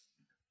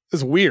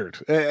 It's weird.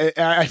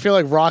 I feel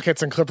like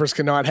Rockets and Clippers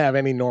cannot have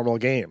any normal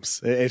games.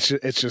 It's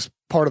just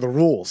part of the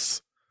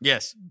rules.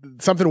 Yes.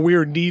 Something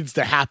weird needs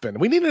to happen.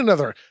 We need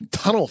another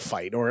tunnel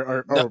fight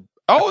or no.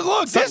 Oh,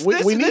 look,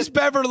 this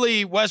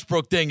Beverly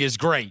Westbrook thing is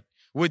great,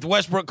 with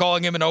Westbrook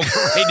calling him an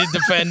overrated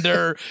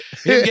defender,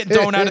 him getting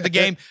thrown out of the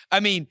game.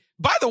 I mean,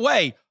 by the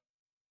way,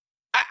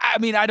 I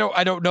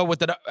don't know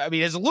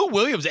has Lou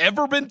Williams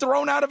ever been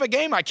thrown out of a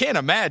game? I can't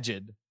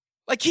imagine.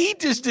 Like, he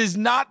just is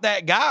not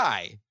that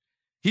guy.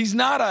 He's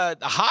not a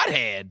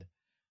hothead.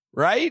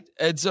 Right?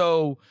 And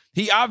so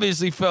he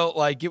obviously felt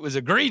like it was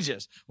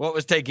egregious what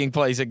was taking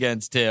place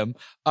against him.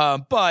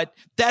 But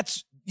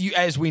that's,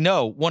 as we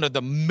know, one of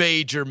the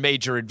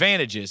major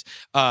advantages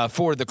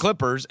for the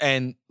Clippers.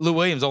 And Lou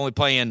Williams only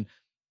playing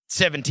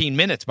 17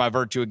 minutes by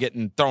virtue of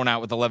getting thrown out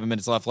with 11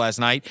 minutes left last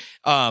night.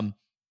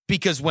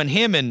 Because when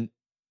him and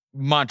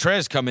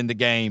Montrez come in the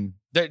game,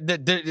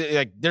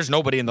 there's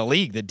nobody in the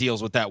league that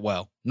deals with that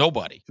well.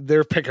 Nobody.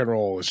 Their pick and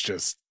roll is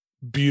just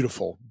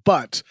beautiful.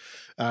 But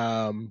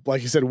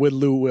like you said, with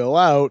Lou Will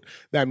out,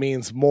 that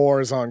means more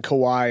is on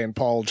Kawhi and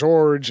Paul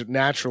George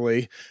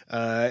naturally.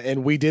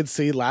 And we did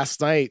see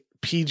last night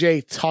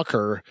PJ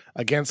Tucker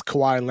against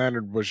Kawhi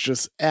Leonard was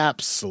just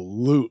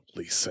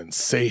absolutely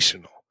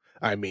sensational.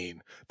 I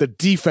mean, the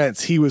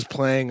defense he was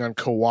playing on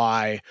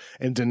Kawhi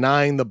and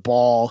denying the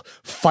ball,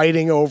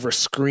 fighting over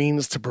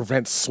screens to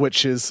prevent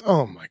switches.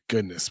 Oh my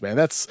goodness, man.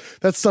 That's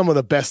some of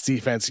the best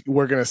defense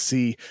we're going to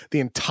see the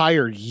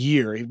entire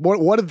year.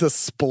 What a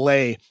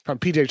display from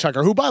PJ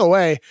Tucker, who, by the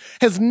way,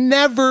 has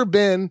never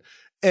been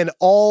an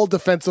all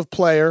defensive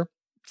player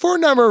for a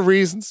number of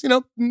reasons.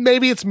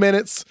 Maybe it's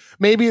minutes.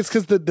 Maybe it's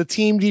because the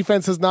team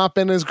defense has not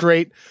been as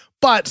great,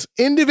 but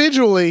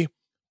individually,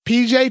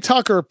 PJ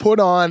Tucker put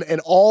on an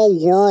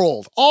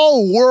all-world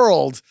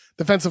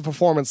defensive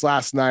performance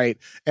last night,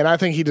 and I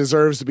think he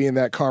deserves to be in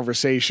that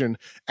conversation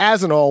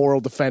as an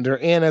all-world defender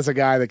and as a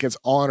guy that gets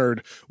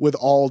honored with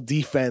all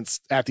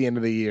defense at the end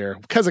of the year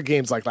because of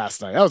games like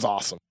last night. That was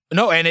awesome.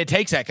 No, and it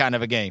takes that kind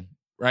of a game,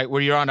 right?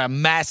 Where you're on a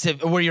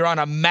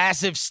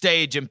massive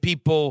stage and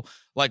people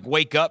like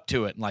wake up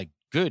to it and like,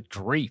 good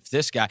grief,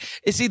 this guy.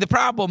 You see, the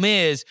problem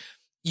is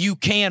you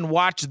can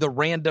watch the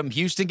random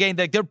Houston game.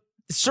 Like they're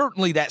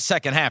certainly that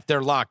second half,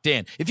 they're locked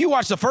in. If you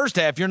watch the first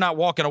half, you're not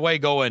walking away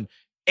going,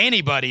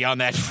 anybody on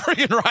that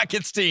friggin'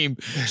 Rockets team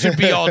should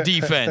be all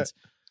defense.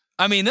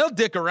 I mean, they'll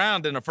dick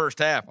around in the first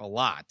half a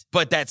lot.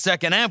 But that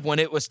second half, when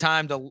it was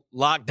time to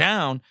lock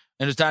down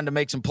and it was time to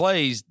make some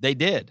plays, they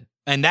did.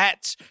 And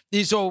that's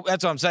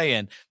what I'm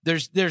saying.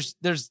 There's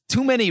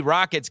too many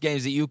Rockets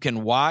games that you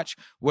can watch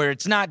where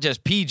it's not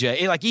just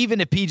PJ. Like,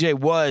 even if PJ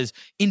was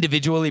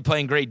individually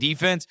playing great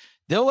defense,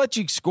 they'll let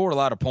you score a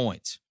lot of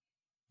points.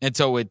 And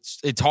so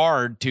it's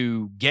hard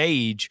to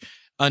gauge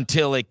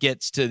until it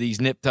gets to these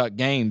nip-tuck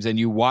games and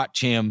you watch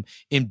him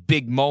in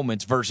big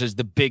moments versus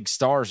the big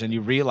stars and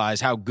you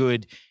realize how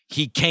good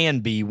he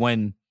can be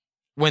when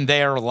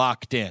they're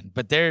locked in.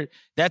 But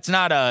that's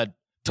not a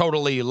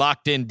totally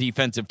locked-in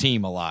defensive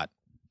team a lot.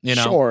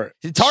 Sure.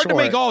 It's hard to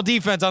make all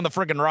defense on the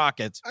friggin'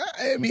 Rockets.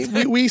 I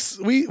mean, we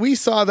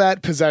saw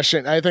that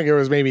possession. I think it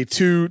was maybe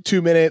 3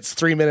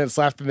 minutes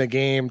left in the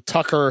game.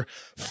 Tucker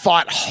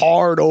fought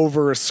hard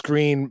over a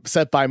screen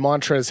set by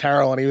Montrezl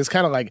Harrell, and he was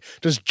kind of like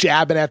just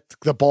jabbing at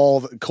the ball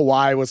that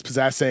Kawhi was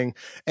possessing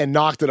and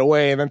knocked it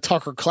away. And then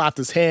Tucker clapped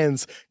his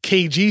hands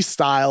KG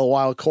style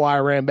while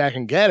Kawhi ran back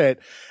and get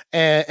it.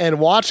 And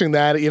watching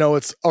that,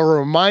 it's a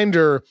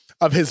reminder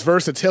of his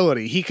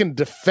versatility. He can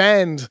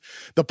defend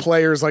the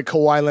players like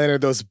Kawhi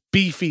Leonard, those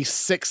beefy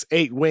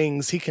 6'8"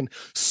 wings. He can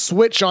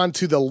switch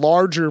onto the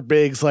larger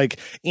bigs like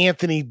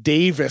Anthony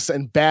Davis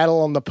and battle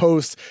on the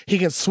post. He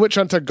can switch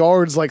onto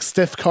guards like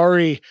Steph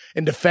Curry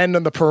and defend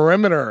on the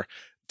perimeter.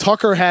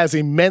 Tucker has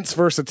immense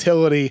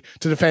versatility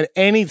to defend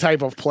any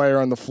type of player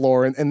on the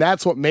floor, and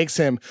that's what makes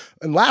him,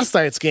 in last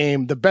night's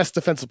game, the best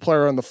defensive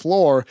player on the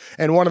floor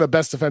and one of the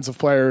best defensive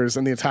players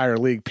in the entire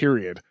league,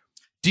 period.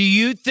 Do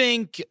you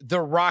think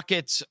the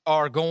Rockets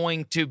are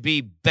going to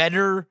be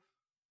better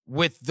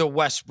with the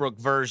Westbrook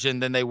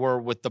version than they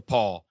were with the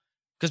Paul?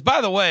 Because,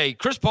 by the way,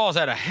 Chris Paul's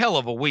had a hell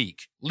of a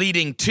week,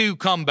 leading 2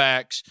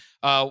 comebacks,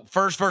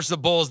 first versus the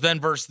Bulls, then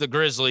versus the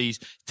Grizzlies,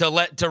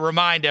 to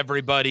remind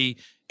everybody.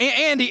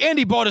 And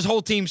he bought his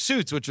whole team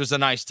suits, which was a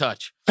nice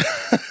touch.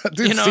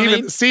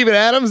 Dude, Steven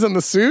Adams in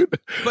the suit.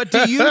 But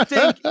do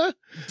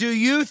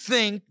you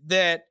think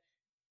that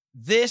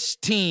this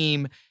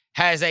team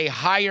has a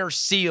higher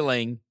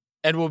ceiling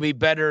and will be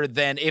better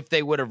than if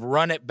they would have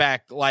run it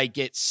back like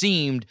it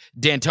seemed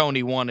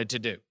D'Antoni wanted to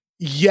do?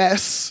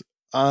 Yes.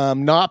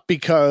 Not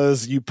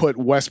because you put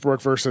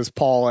Westbrook versus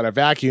Paul in a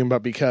vacuum,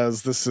 but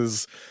because this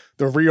is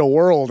the real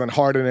world and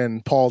Harden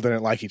and Paul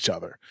didn't like each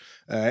other.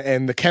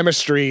 And the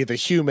chemistry, the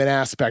human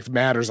aspect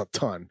matters a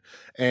ton.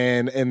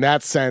 And in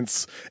that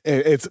sense,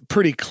 it's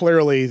pretty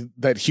clearly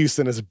that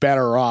Houston is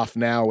better off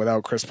now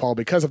without Chris Paul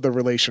because of the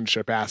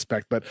relationship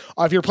aspect. But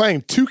if you're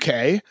playing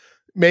 2K,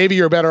 maybe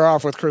you're better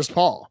off with Chris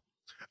Paul.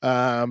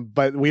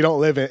 But we don't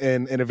live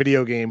in a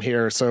video game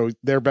here, so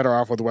they're better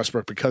off with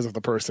Westbrook because of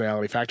the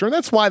personality factor. And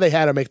that's why they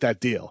had to make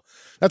that deal.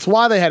 That's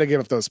why they had to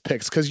give up those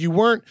picks, because you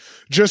weren't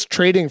just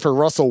trading for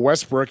Russell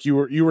Westbrook.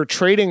 You were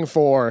trading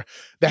for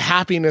the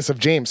happiness of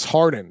James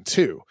Harden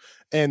too.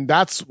 And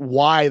that's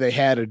why they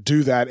had to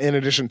do that, in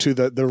addition to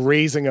the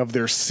raising of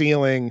their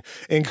ceiling,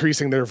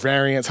 increasing their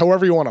variance,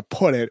 however you want to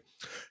put it.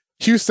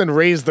 Houston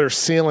raised their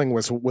ceiling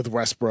with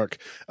Westbrook,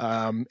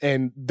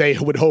 and they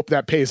would hope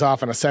that pays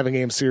off in a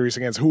 7-game series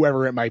against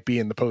whoever it might be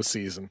in the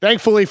postseason.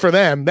 Thankfully for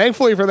them,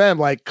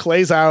 like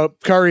Clay's out,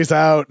 Curry's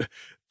out.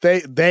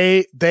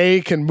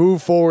 They can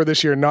move forward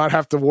this year, not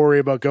have to worry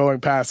about going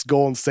past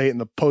Golden State in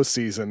the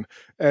postseason.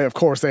 And of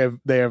course,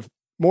 they have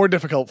more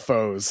difficult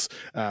foes,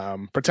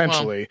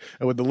 potentially,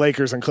 with the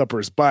Lakers and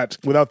Clippers. But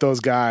without those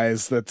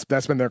guys,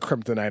 that's been their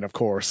kryptonite, of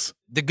course.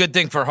 The good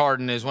thing for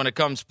Harden is when it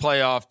comes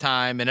playoff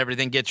time and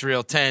everything gets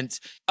real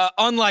tense,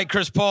 unlike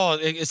Chris Paul,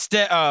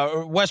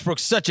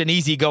 Westbrook's such an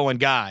easygoing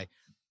guy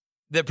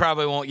that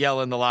probably won't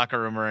yell in the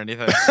locker room or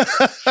anything.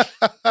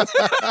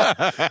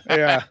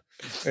 Yeah.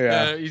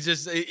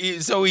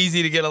 He's so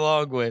easy to get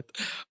along with.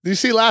 Did you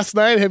see last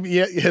night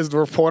his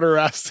reporter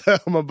asked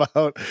him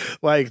about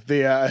like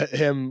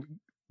him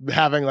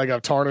having like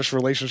a tarnished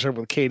relationship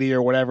with KD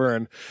or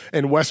whatever,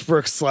 and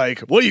Westbrook's like,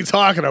 what are you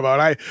talking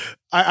about?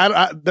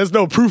 I there's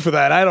no proof of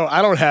that. I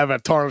don't have a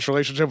tarnished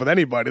relationship with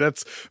anybody.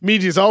 That's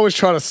media's always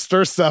trying to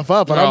stir stuff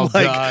up, and I'm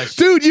like, gosh.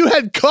 Dude, you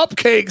had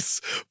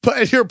cupcakes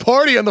at your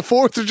party on the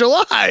 4th of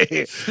July.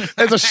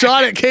 It's a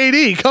shot at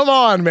KD. Come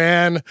on,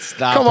 man.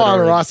 Come on,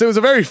 Ross. It was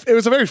a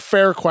very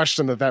fair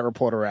question that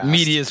reporter asked.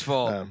 Media's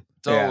fault.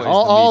 It's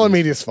all the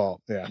media's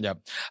fault. Yeah. Yep.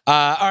 All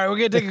right, we're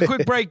going to take a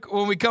quick break.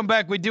 When we come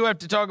back, we do have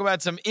to talk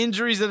about some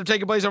injuries that have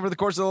taken place over the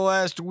course of the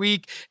last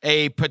week,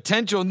 a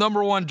potential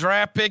number 1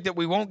 draft pick that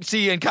we won't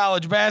see in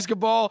college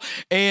basketball,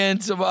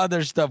 and some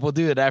other stuff. We'll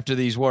do it after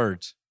these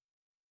words.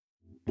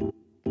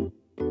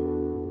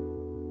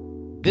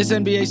 This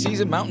NBA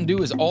season, Mountain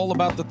Dew is all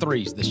about the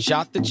threes, the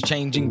shot that's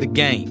changing the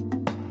game.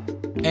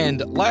 And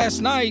last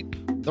night,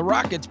 the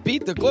Rockets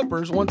beat the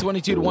Clippers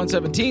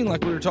 122-117,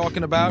 like we were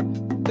talking about.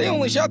 They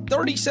only shot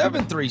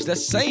 37 threes, the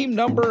same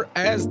number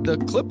as the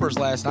Clippers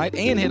last night,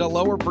 and hit a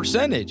lower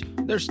percentage.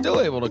 They're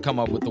still able to come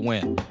up with the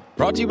win.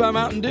 Brought to you by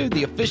Mountain Dew,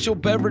 the official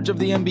beverage of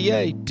the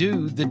NBA.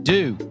 Do the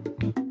Dew.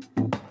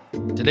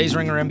 Today's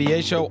Ringer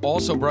NBA show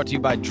also brought to you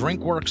by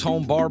DrinkWorks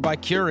Home Bar by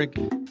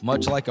Keurig.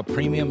 Much like a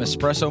premium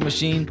espresso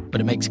machine, but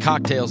it makes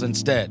cocktails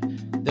instead.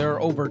 There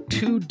are over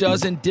 24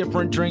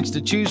 different drinks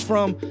to choose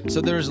from,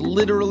 so there's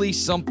literally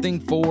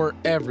something for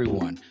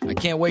everyone. I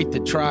can't wait to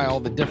try all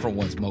the different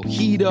ones.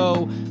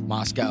 Mojito,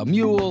 Moscow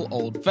Mule,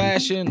 Old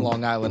Fashioned,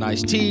 Long Island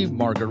Iced Tea,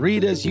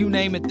 margaritas, you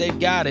name it, they've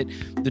got it.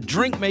 The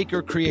drink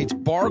maker creates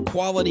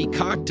bar-quality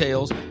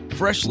cocktails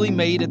freshly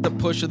made at the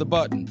push of the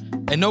button.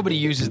 And nobody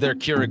uses their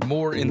Keurig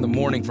more in the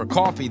morning for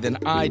coffee than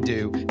I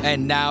do,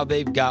 and now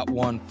they've got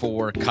one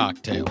for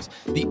cocktails.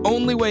 The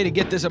only way to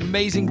get this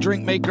amazing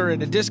drink maker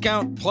at a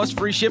discount plus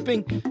free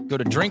shipping, go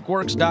to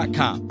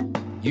drinkworks.com.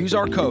 Use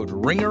our code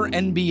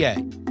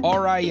RINGERNBA,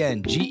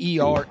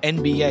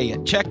 RINGERNBA at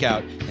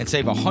checkout and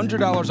save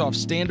 $100 off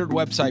standard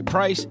website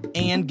price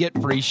and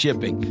get free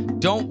shipping.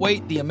 Don't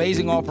wait, the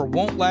amazing offer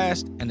won't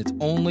last, and it's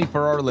only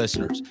for our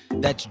listeners.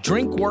 That's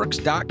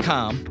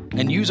drinkworks.com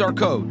and use our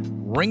code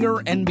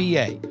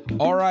RINGERNBA,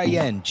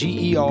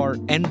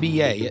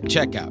 RINGERNBA at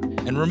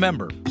checkout. And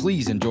remember,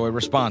 please enjoy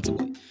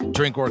responsibly.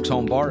 DrinkWorks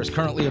Home Bar is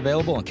currently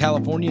available in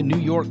California, New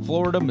York,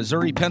 Florida,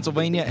 Missouri,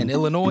 Pennsylvania, and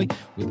Illinois,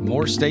 with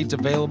more states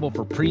available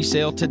for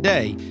pre-sale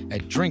today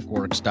at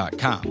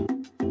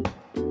drinkworks.com.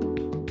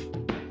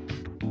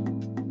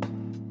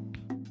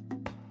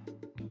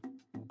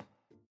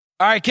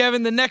 All right,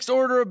 Kevin, the next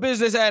order of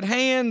business at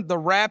hand, the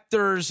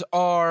Raptors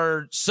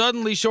are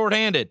suddenly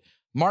shorthanded.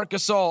 Marc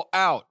Gasol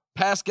out.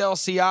 Pascal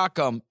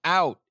Siakam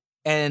out,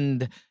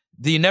 and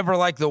you never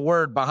like the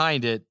word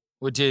behind it,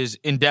 which is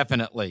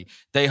indefinitely.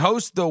 They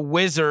host the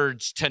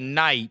Wizards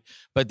tonight,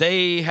 but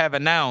they have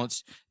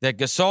announced that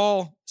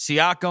Gasol,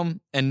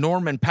 Siakam, and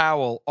Norman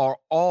Powell are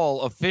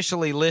all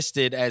officially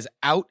listed as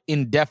out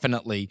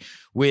indefinitely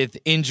with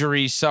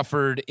injuries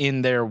suffered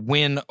in their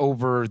win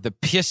over the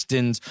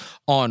Pistons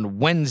on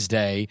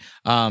Wednesday.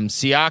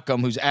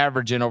 Siakam, who's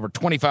averaging over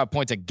 25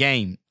 points a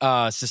game,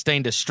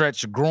 sustained a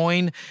stretched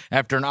groin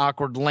after an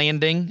awkward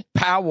landing.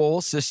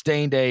 Powell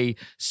sustained a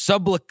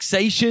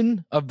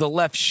subluxation of the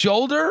left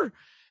shoulder.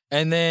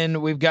 And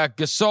then we've got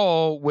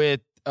Gasol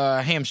with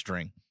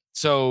hamstring.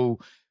 So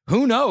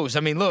who knows?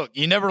 I mean, look,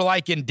 you never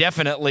like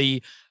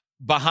indefinitely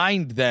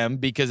behind them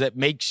because it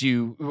makes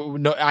you,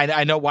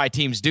 I know why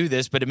teams do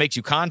this, but it makes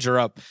you conjure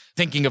up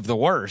thinking of the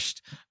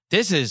worst.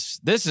 This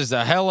is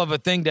a hell of a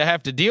thing to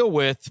have to deal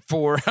with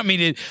for, I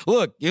mean,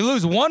 look, you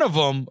lose one of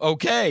them,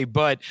 okay,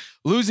 but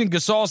losing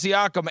Gasol,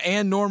 Siakam,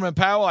 and Norman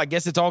Powell, I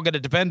guess it's all going to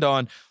depend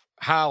on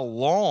how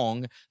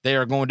long they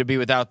are going to be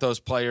without those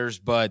players,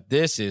 but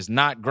this is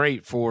not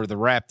great for the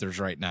Raptors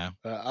right now.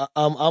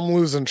 I'm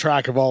losing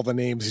track of all the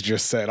names you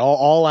just said.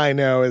 All I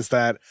know is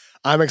that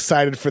I'm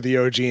excited for the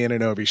OG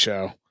Anunoby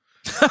show.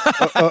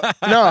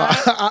 No,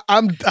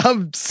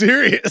 I'm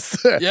serious.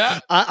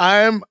 Yeah,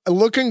 I'm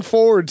looking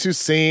forward to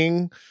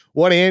seeing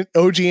what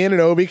OG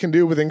Anunoby can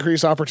do with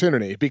increased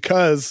opportunity,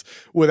 because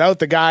without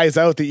the guys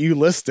out that you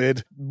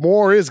listed,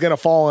 more is going to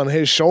fall on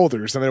his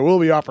shoulders, and there will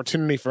be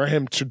opportunity for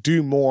him to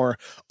do more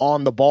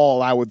on the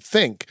ball, I would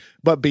think.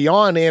 But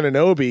beyond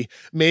Anunoby,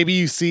 maybe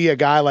you see a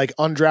guy like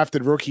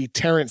undrafted rookie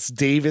Terrence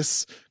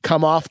Davis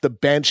come off the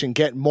bench and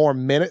get more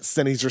minutes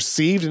than he's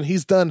received, and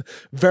he's done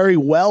very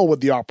well with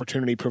the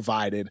opportunity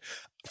provided.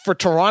 For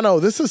Toronto,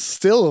 this is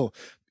still,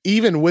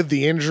 even with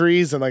the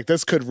injuries, and like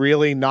this could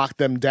really knock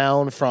them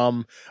down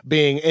from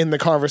being in the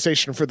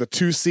conversation for the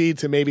 2 seed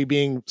to maybe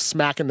being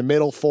smack in the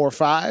middle, 4 or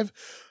 5.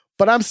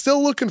 But I'm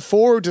still looking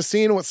forward to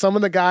seeing what some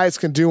of the guys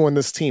can do on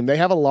this team. They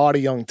have a lot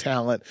of young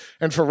talent.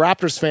 And for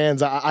Raptors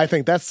fans, I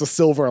think that's the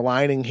silver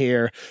lining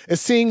here, is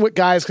seeing what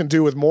guys can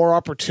do with more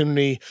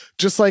opportunity.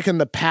 Just like in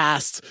the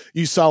past,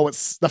 you saw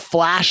the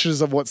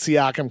flashes of what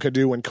Siakam could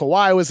do when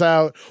Kawhi was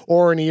out,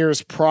 or in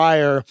years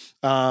prior,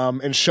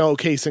 and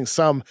showcasing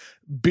some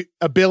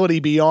ability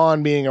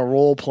beyond being a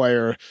role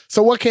player.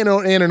 So what can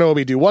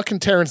Anunoby do? What can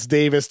Terrence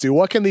Davis do?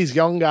 What can these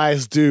young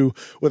guys do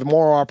with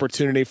more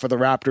opportunity for the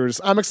Raptors?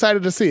 I'm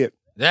excited to see it.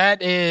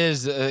 That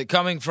is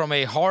coming from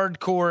a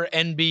hardcore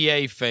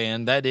NBA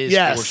fan. That is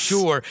for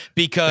sure,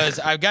 because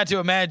I've got to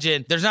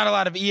imagine there's not a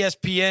lot of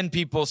ESPN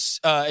people,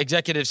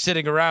 executives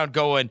sitting around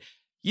going,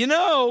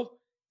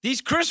 these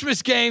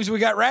Christmas games, we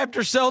got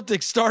Raptors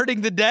Celtics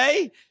starting the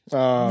day.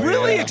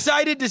 Really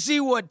excited to see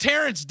what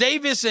Terrence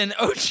Davis and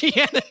OG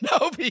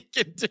Anunoby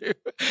can do.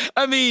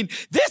 I mean,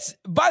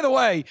 by the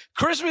way,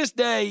 Christmas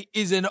Day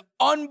is an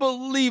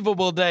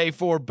unbelievable day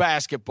for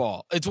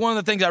basketball. It's one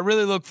of the things I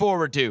really look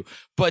forward to.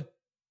 But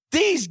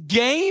these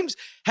games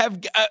have,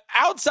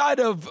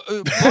 outside of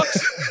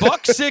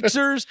Bucks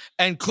Sixers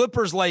and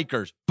Clippers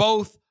Lakers,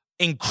 both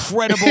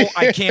incredible.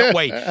 I can't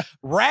wait.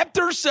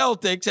 Raptors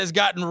Celtics has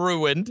gotten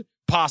ruined.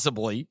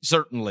 Possibly,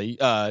 certainly.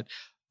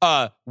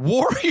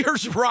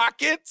 Warriors,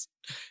 Rockets,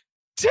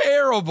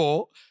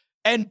 terrible.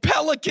 And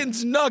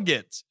Pelicans,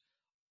 Nuggets.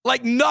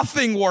 Like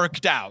nothing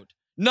worked out.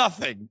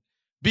 Nothing.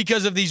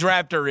 Because of these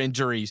Raptor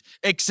injuries.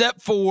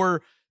 Except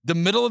for the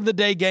middle of the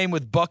day game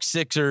with Bucks,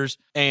 Sixers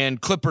and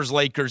Clippers,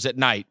 Lakers at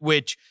night.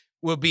 Which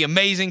will be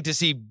amazing to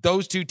see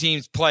those two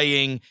teams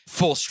playing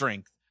full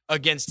strength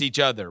against each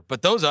other.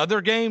 But those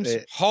other games,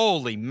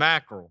 holy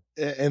mackerel.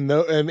 And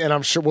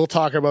I'm sure we'll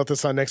talk about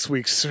this on next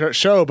week's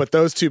show, but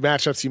those two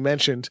matchups you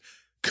mentioned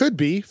could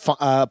be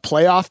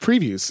playoff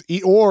previews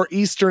or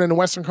Eastern and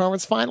Western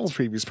Conference Finals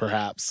previews,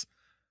 perhaps.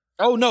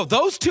 Oh, no,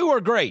 those two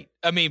are great.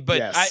 I mean,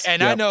 but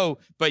I know,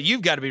 but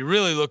you've got to be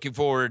really looking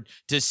forward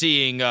to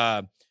seeing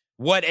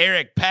what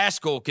Eric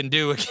Paschall can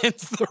do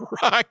against the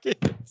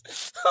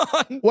Rockets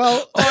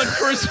on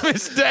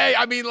Christmas Day.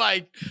 I mean,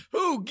 like,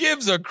 who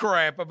gives a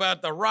crap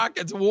about the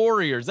Rockets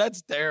Warriors?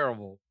 That's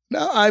terrible.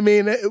 No, I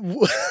mean,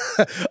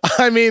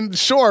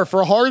 sure,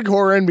 for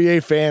hardcore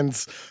NBA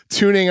fans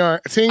tuning in. I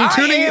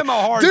am a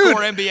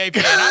hardcore NBA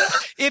fan.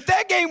 If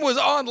that game was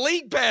on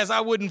League Pass, I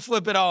wouldn't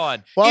flip it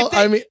on. Well,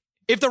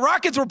 if the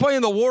Rockets were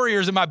playing the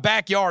Warriors in my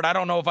backyard, I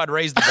don't know if I'd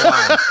raise the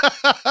blind.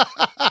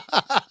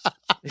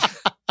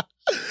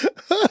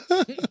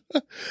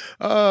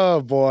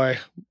 Oh boy,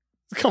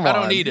 come on! I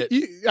don't need it.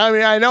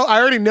 I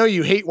already know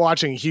you hate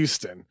watching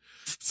Houston.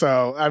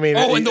 So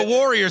and the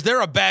Warriors, they're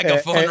a bag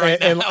of fun right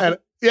now. And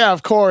yeah,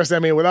 of course. I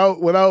mean,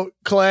 without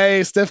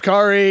Clay, Steph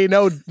Curry,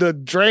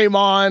 the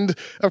Draymond.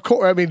 Of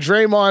course,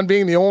 Draymond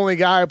being the only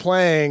guy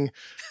playing.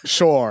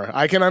 Sure,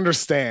 I can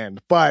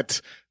understand,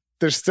 but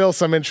there's still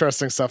some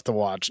interesting stuff to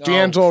watch.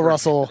 D'Angelo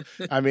Russell.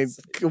 I mean,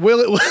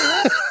 will it?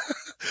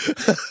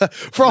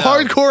 For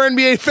hardcore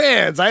NBA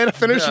fans, I had to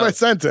finish my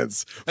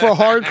sentence. For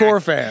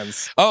hardcore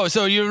fans. Oh,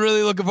 so you're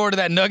really looking forward to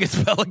that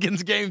Nuggets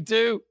Pelicans game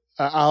too?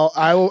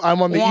 I'm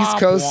on the East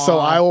Coast, so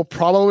I will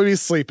probably be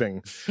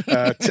sleeping.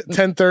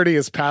 10:30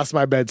 is past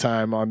my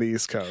bedtime on the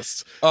East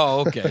Coast.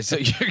 Oh, okay. So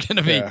you're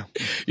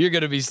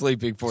gonna be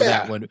sleeping for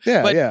that one.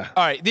 Yeah.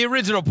 All right. The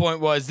original point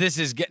was this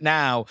is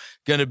now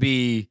gonna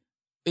be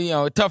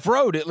a tough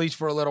road, at least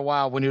for a little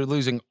while, when you're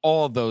losing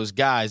all of those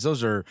guys.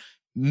 Those are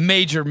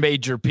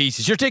major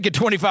pieces. You're taking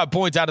 25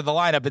 points out of the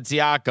lineup in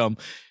Siakam.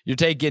 You're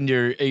taking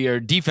your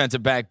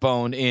defensive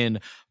backbone in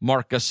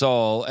Marc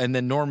Gasol, and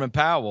then Norman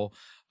Powell,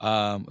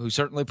 who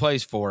certainly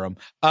plays for him.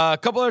 A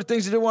couple other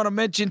things I do want to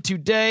mention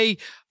today.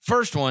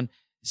 First one,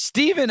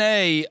 Stephen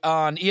A.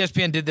 on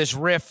ESPN did this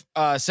riff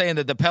saying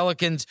that the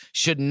Pelicans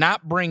should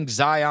not bring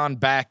Zion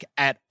back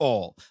at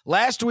all.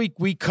 Last week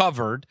we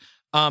covered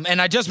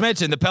and I just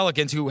mentioned the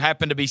Pelicans, who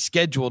happened to be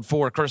scheduled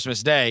for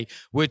Christmas Day,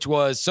 which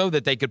was so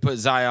that they could put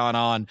Zion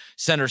on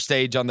center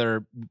stage on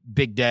their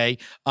big day.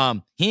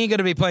 He ain't going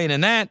to be playing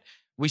in that.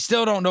 We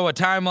still don't know a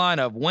timeline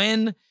of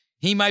when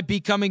he might be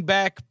coming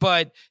back,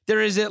 but there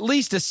is at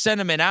least a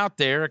sentiment out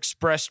there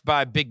expressed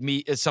by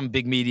some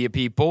big media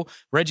people.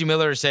 Reggie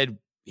Miller said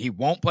he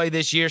won't play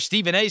this year.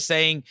 Stephen A.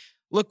 saying,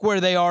 look where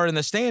they are in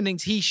the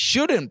standings. He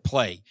shouldn't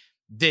play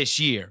this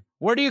year.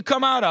 Where do you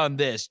come out on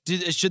this?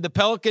 Should the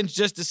Pelicans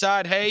just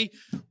decide, hey,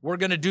 we're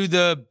going to do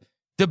the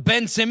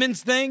Ben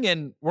Simmons thing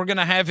and we're going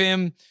to have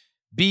him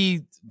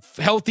be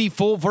healthy,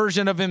 full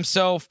version of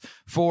himself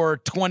for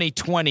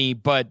 2020,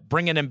 but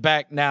bringing him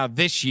back now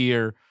this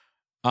year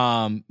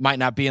might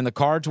not be in the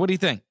cards? What do you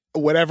think?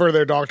 Whatever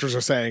their doctors are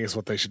saying is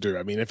what they should do.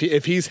 I mean,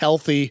 if he's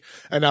healthy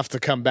enough to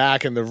come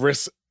back and the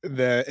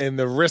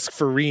risk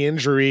for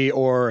re-injury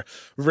or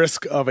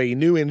risk of a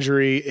new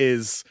injury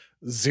is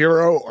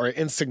zero or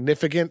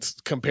insignificant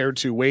compared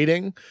to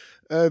waiting,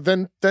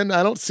 then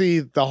I don't see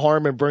the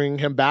harm in bringing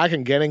him back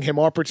and getting him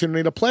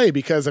opportunity to play.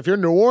 Because if you're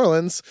New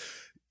Orleans,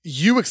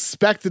 you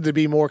expected to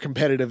be more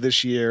competitive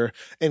this year,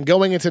 and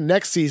going into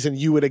next season,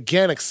 you would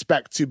again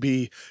expect to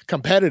be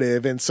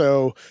competitive. And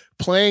so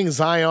playing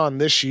Zion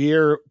this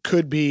year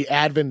could be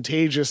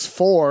advantageous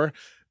for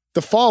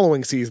the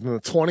following season,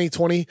 the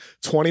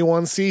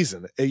 2020-21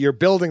 season. You're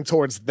building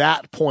towards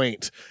that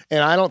point,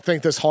 and I don't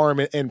think there's harm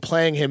in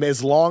playing him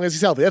as long as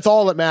he's healthy. That's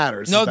all that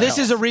matters. No, this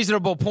is a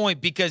reasonable point,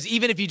 because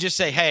even if you just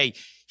say, hey,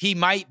 he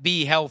might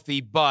be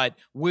healthy, but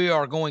we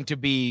are going to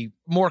be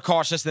more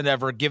cautious than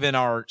ever given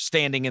our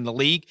standing in the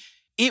league,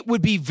 it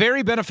would be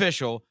very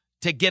beneficial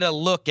to get a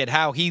look at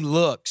how he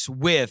looks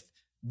with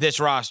this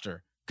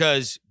roster,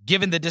 because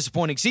given the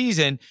disappointing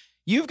season,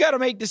 you've got to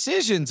make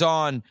decisions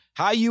on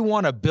how you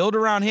want to build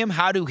around him.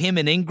 How do him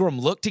and Ingram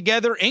look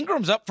together?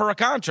 Ingram's up for a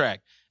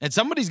contract, and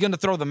somebody's going to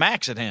throw the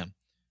max at him.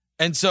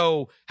 And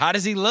so how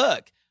does he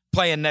look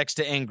playing next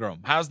to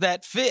Ingram? How's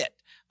that fit?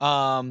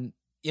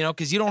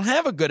 Because you don't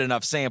have a good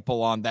enough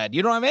sample on that.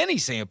 You don't have any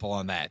sample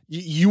on that.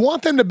 You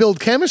want them to build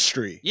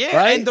chemistry. Yeah,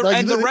 right?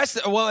 and the rest.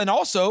 Well, and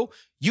also,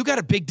 you got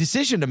a big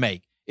decision to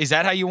make. Is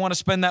that how you want to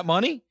spend that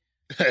money?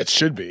 It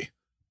should be.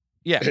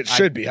 Yeah, it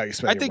should be how you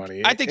spend your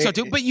money. I think so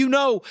too. But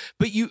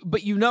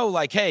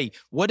like, hey,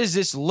 what does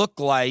this look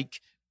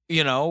like?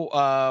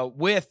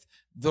 With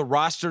the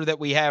roster that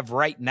we have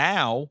right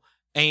now,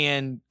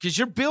 and because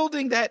you're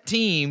building that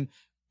team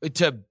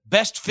to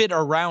best fit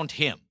around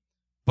him.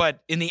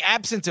 But in the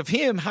absence of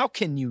him, how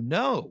can you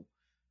know?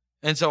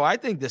 And so I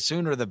think the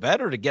sooner the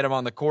better to get him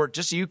on the court,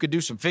 just so you could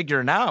do some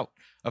figuring out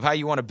of how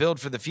you want to build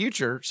for the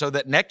future, so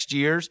that next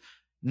year's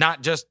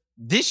not just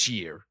this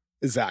year.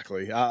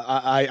 Exactly.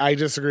 I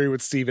disagree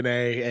with Stephen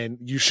A., and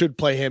you should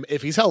play him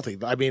if he's healthy.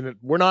 I mean,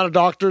 we're not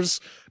doctors.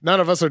 None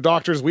of us are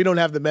doctors. We don't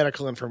have the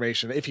medical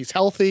information. If he's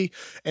healthy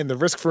and the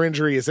risk for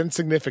injury is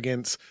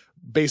insignificant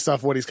based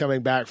off what he's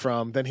coming back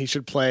from, then he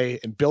should play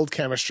and build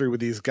chemistry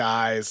with these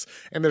guys.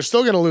 And they're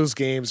still going to lose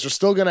games. They're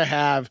still going to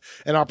have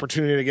an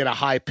opportunity to get a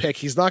high pick.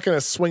 He's not going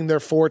to swing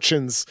their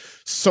fortunes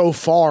so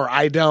far,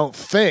 I don't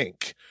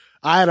think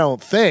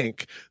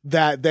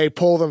that they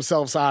pull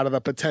themselves out of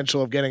the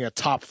potential of getting a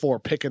top 4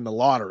 pick in the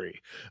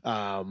lottery.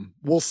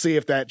 We'll see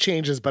if that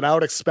changes, but I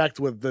would expect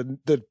with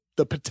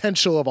the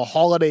potential of a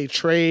holiday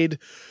trade,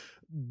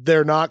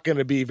 they're not going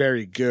to be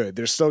very good.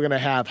 They're still going to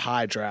have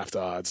high draft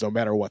odds no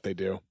matter what they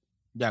do.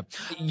 Yeah.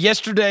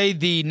 Yesterday,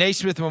 the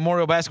Naismith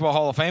Memorial Basketball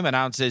Hall of Fame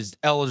announces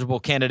eligible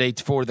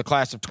candidates for the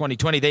class of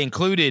 2020. They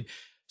included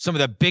some of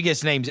the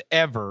biggest names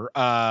ever.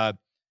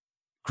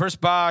 Chris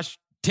Bosh,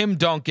 Tim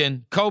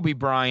Duncan, Kobe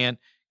Bryant,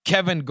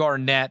 Kevin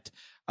Garnett.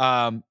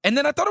 And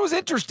then I thought it was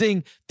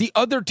interesting, the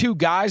other 2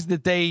 guys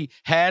that they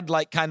had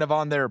like kind of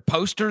on their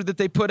poster that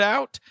they put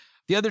out,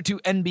 the other 2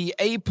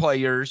 NBA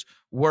players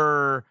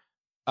were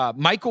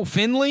Michael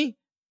Finley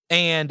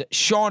and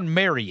Sean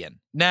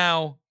Marion.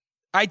 Now,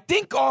 I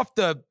think off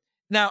the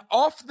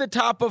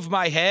top of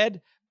my head,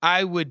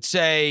 I would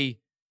say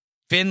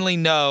Finley,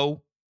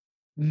 no.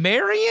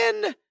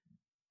 Marion,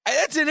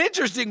 that's an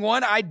interesting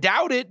one. I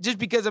doubt it, just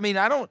because, I mean,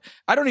 I don't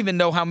even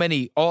know how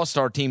many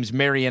All-Star teams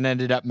Marion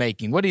ended up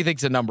making. What do you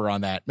think's the number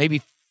on that? Maybe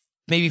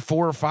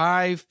 4 or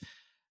 5?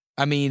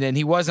 I mean, and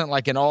he wasn't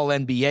like an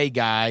all-NBA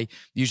guy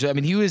usually. I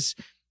mean, he was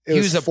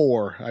a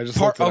 4. I just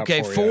looked it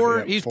up for 4.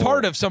 Yeah, he's 4.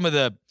 part of some of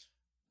the,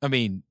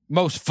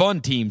 most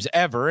fun teams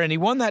ever, and he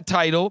won that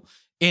title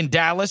in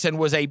Dallas and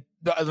was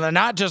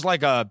not just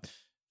like a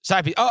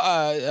side piece.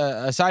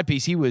 A side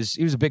piece. He was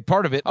a big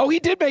part of it. Oh, he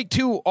did make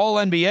 2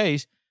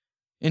 All-NBAs.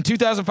 In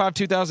 2005,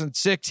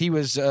 2006, he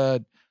was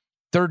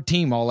third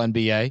team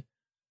All-NBA,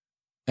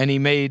 and he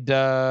made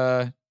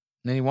and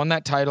he won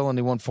that title, and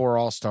he won 4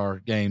 All-Star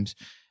games.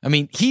 I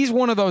mean, he's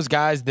one of those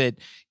guys that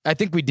I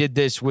think we did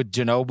this with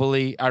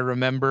Ginobili, I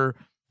remember,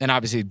 and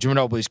obviously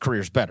Ginobili's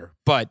career is better,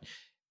 but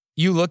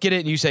you look at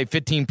it and you say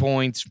 15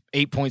 points,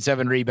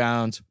 8.7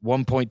 rebounds,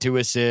 1.2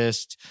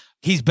 assists.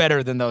 He's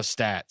better than those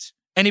stats.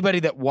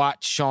 Anybody that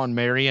watched Sean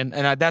Marion,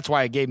 and that's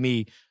why it gave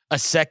me a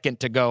second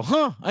to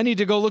go, I need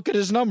to go look at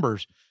his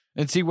numbers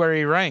and see where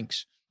he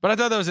ranks. But I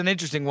thought that was an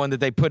interesting one that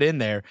they put in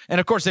there. And,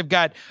 of course, they've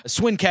got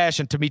Swin Cash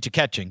and Tamisha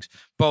Catchings,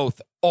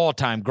 both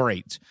all-time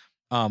greats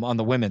on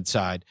the women's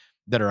side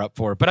that are up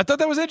for it. But I thought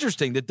that was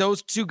interesting that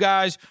those 2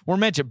 guys were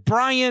mentioned.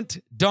 Bryant,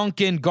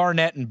 Duncan,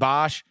 Garnett, and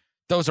Bosh,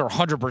 those are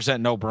 100%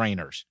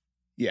 no-brainers.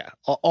 Yeah,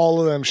 all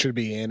of them should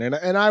be in.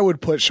 And I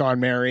would put Sean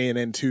Marion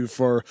in, too,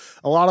 for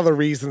a lot of the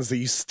reasons that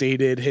you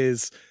stated,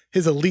 his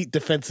elite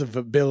defensive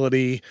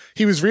ability.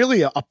 He was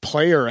really a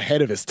player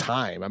ahead of his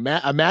time.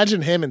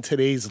 Imagine him in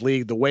today's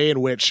league, the way in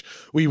which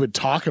we would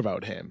talk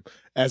about him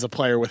as a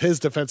player, with his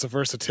defensive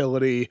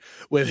versatility,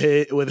 with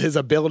his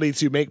ability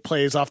to make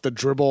plays off the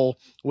dribble,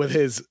 with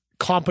his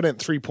competent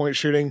 3-point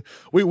shooting.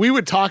 We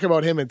would talk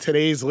about him in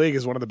today's league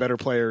as one of the better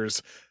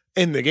players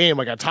in the game,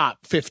 like a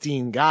top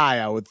 15 guy,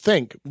 I would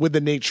think, with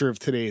the nature of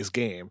today's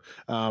game.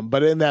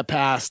 But in that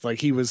past, like,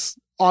 he was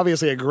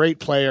obviously a great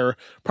player,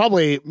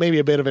 probably maybe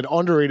a bit of an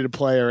underrated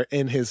player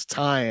in his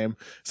time.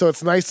 So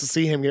it's nice to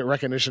see him get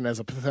recognition as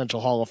a potential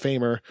Hall of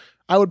Famer.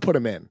 I would put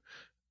him in.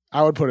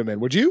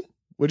 Would you?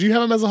 Would you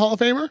have him as a Hall of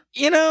Famer?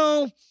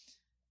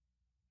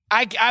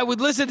 I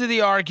would listen to the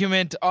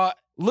argument.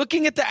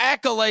 Looking at the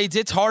accolades,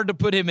 it's hard to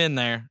put him in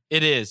there.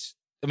 It is.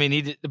 I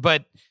mean,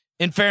 but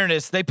in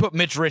fairness, they put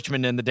Mitch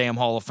Richmond in the damn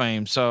Hall of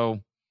Fame.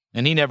 So,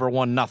 and he never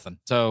won nothing.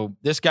 So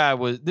this guy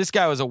was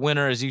a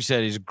winner, as you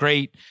said. He's a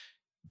great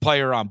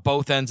player on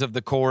both ends of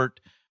the court.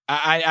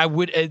 I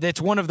would.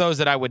 It's one of those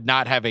that I would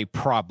not have a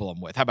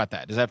problem with. How about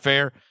that? Is that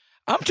fair?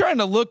 I'm trying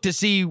to look to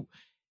see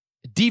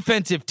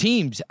defensive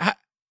teams.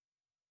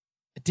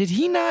 Did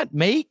he not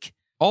make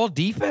all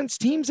defense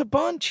teams a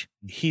bunch?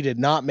 He did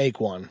not make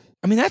one.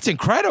 I mean, that's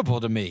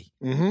incredible to me.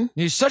 Mm-hmm.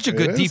 He's such a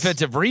good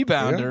defensive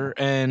rebounder,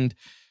 and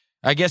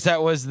I guess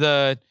that was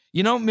the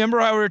Remember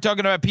how we were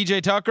talking about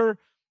PJ Tucker?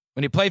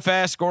 When you play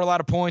fast, score a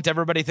lot of points,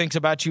 everybody thinks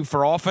about you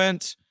for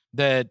offense,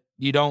 that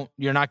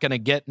you're not going to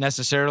get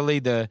necessarily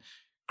the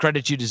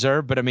credit you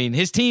deserve. But I mean,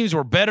 his teams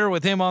were better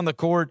with him on the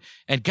court.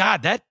 And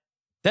God, that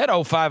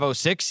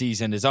 05-06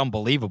 season is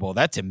unbelievable.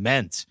 That's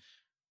immense.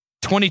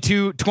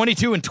 22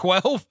 and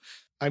 12.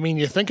 I mean,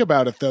 you think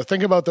about it, though.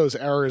 Think about those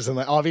errors, and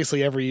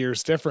obviously every year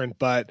is different,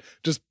 but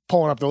just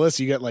pulling up the list,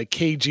 you get like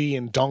KG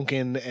and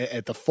Duncan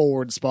at the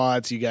forward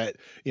spots. You got,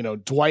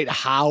 Dwight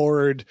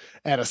Howard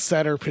at a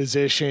center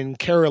position,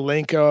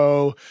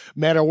 Karolinko,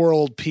 Meta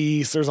World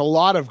Peace. There's a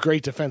lot of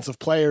great defensive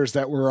players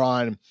that were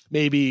on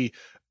maybe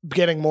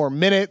getting more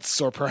minutes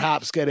or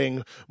perhaps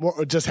getting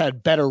more, just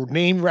had better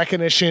name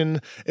recognition.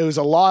 It was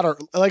a lot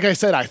of, like I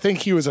said, I think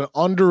he was an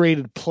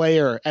underrated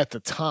player at the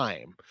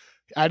time.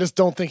 I just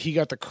don't think he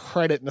got the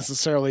credit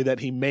necessarily that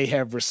he may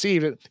have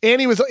received it.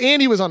 And he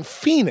was on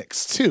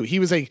Phoenix too. He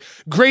was a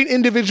great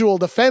individual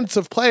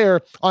defensive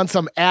player on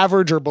some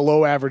average or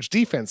below average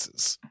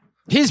defenses.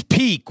 His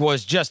peak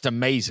was just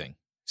amazing.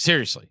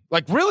 Seriously.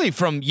 Like really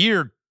from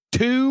year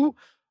 2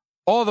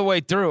 all the way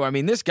through. I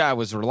mean, this guy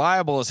was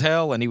reliable as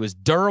hell and he was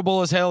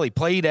durable as hell. He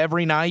played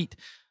every night.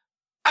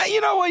 You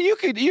know what?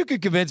 You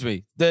could convince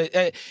me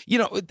that,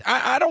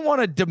 I don't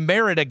want to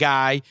demerit a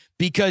guy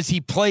because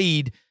he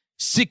played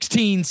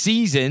 16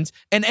 seasons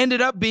and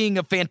ended up being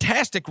a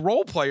fantastic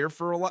role player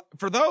for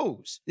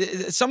those.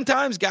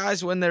 Sometimes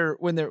guys, when they're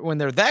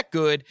that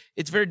good,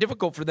 it's very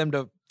difficult for them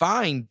to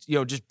find,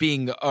 just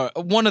being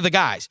one of the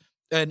guys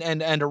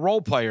and a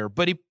role player.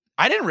 But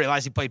I didn't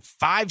realize he played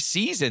 5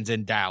 seasons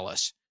in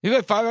Dallas. He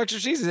played 5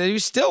 extra seasons and he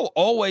was still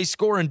always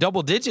scoring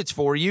double digits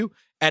for you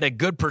at a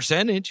good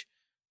percentage.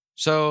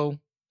 So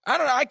I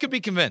don't know. I could be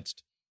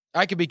convinced.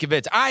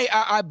 But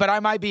I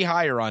might be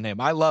higher on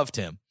him. I loved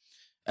him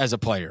as a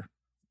player.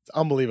 It's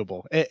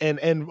unbelievable.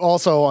 And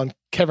also on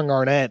Kevin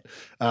Garnett,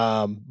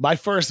 my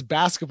first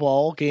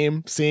basketball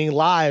game seeing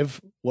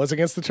live was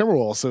against the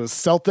Timberwolves. So it was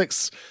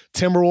Celtics,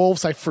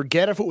 Timberwolves. I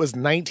forget if it was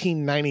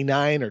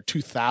 1999 or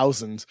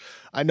 2000.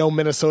 I know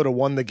Minnesota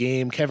won the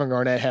game. Kevin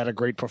Garnett had a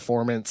great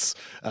performance.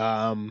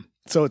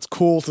 So it's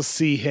cool to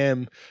see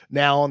him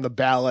now on the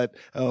ballot.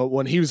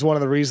 When he was one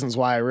of the reasons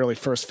why I really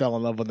first fell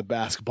in love with the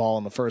basketball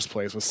in the first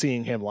place was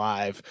seeing him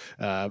live.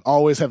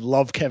 Always have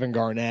loved Kevin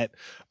Garnett.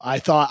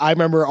 I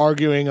remember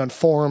arguing on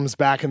forums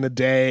back in the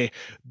day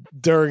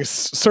during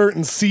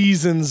certain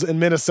seasons in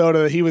Minnesota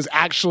that he was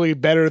actually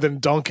better than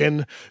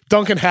Duncan.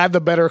 Duncan had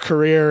the better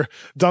career.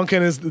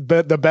 Duncan is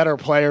the better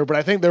player, but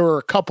I think there were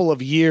a couple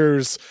of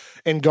years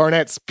in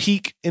Garnett's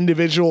peak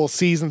individual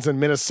seasons in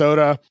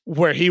Minnesota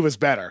where he was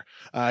better.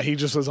 He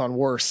just was on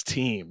worse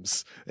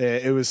teams.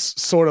 It was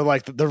sort of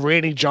like the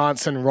Randy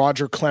Johnson,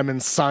 Roger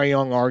Clemens, Cy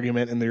Young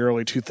argument in the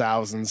early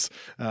 2000s.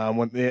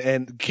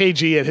 And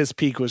KG at his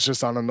peak was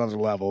just on another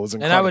level. It was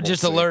incredible.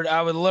 And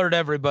I would alert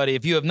everybody,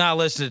 if you have not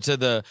listened to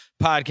the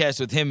podcast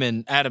with him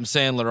and Adam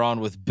Sandler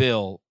on with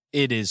Bill,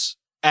 it is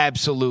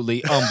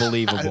absolutely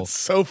unbelievable. It's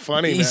so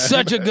funny. He's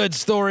such a good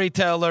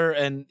storyteller,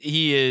 and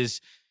he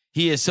is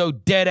so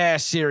dead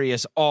ass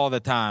serious all the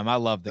time. I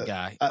love the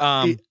guy.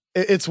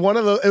 It's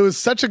it was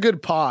such a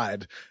good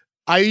pod.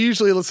 I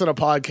usually listen to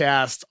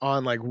podcasts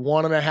on like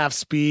 1.5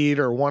 speed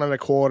or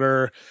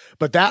 1.25,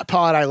 but that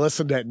pod I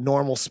listened at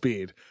normal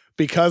speed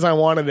because I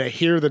wanted to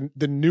hear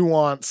the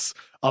nuance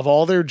of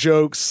all their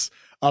jokes,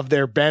 of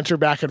their banter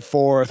back and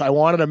forth. I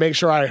wanted to make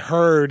sure I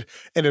heard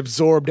and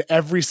absorbed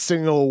every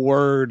single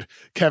word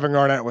Kevin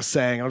Garnett was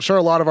saying. I'm sure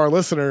a lot of our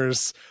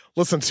listeners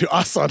listen to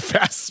us on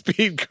fast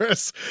speed,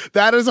 Chris.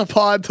 That is a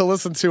pod to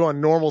listen to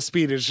on normal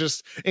speed. It's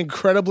just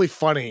incredibly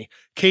funny.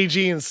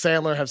 KG and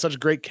Sandler have such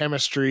great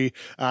chemistry,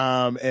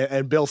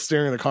 and Bill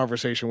steering the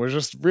conversation was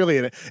just really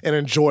an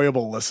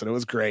enjoyable listen. It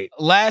was great.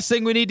 Last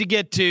thing we need to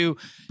get to,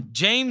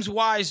 James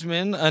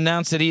Wiseman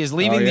announced that he is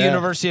leaving the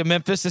University of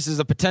Memphis. This is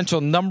a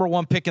potential number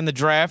 1 pick in the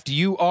draft.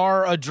 You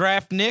are a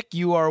draft Nick.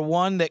 You are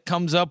one that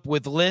comes up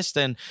with lists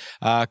and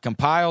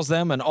compiles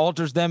them and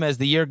alters them as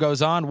the year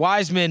goes on.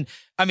 Wiseman,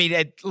 I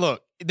mean,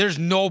 look, there's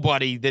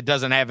nobody that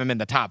doesn't have him in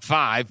the top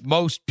 5.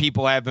 Most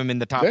people have him in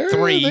the top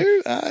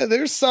 3.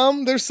 There's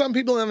some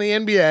people in the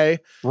NBA.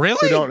 Really?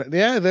 Who don't.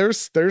 Yeah,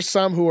 there's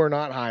some who are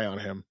not high on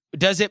him.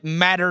 Does it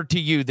matter to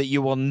you that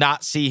you will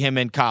not see him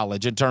in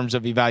college in terms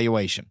of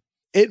evaluation?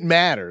 It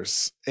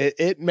matters.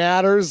 It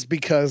matters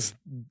because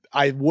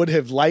I would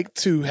have liked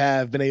to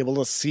have been able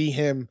to see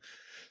him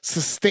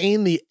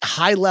sustain the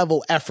high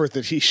level effort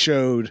that he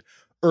showed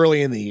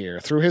early in the year.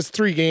 Through his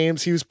 3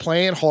 games, he was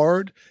playing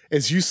hard.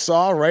 As you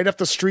saw right up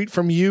the street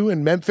from you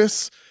in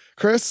Memphis,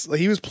 Chris,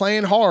 he was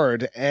playing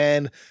hard.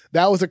 And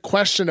that was a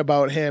question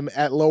about him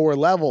at lower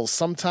levels.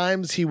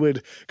 Sometimes he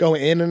would go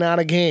in and out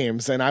of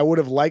games, and I would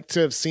have liked to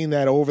have seen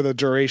that over the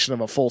duration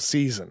of a full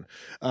season.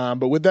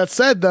 But with that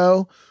said,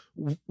 though,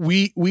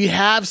 we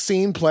have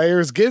seen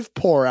players give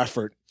poor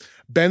effort.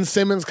 Ben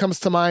Simmons comes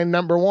to mind,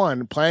 number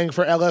 1, playing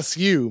for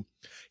LSU.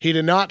 He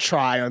did not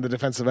try on the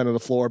defensive end of the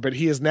floor, but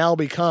he has now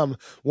become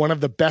one of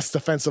the best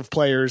defensive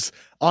players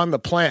on the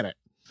planet.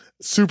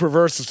 Super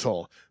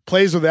versatile.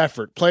 plays with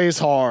effort, plays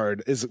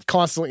hard, is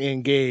constantly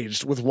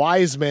engaged. With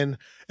Wiseman,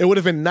 it would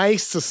have been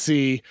nice to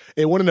see.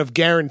 It wouldn't have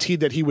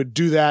guaranteed that he would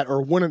do that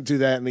or wouldn't do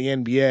that in the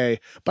NBA,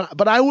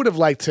 but I would have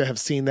liked to have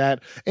seen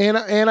that. And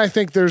I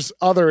think there's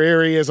other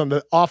areas on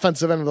the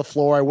offensive end of the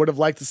floor I would have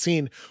liked to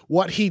seen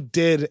what he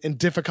did in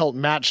difficult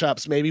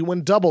matchups, maybe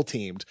when double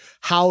teamed,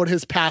 how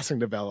his passing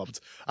developed.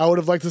 I would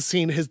have liked to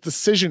seen his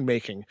decision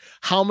making,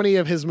 how many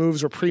of his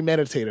moves were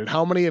premeditated,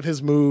 how many of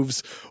his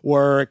moves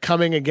were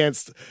coming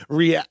against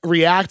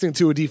reacting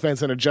to a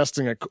defense and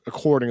adjusting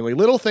accordingly.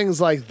 Little things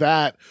like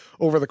that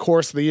over the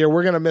course of the year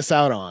we're going to miss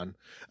out on.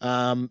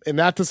 And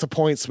that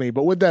disappoints me.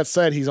 But with that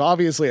said, he's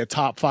obviously a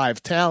top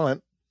 5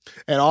 talent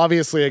and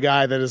obviously a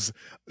guy that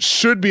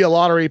should be a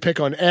lottery pick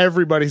on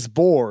everybody's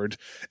board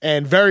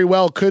and very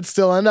well could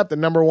still end up the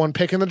number 1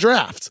 pick in the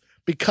draft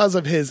because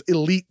of his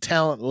elite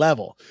talent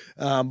level.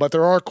 But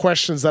there are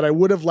questions that I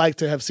would have liked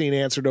to have seen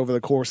answered over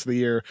the course of the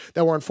year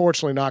that we're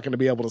unfortunately not going to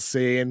be able to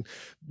see. And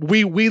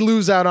we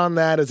lose out on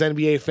that as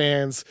NBA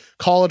fans.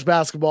 College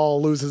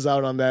basketball loses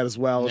out on that as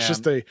well. It's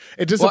just a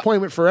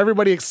disappointment for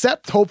everybody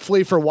except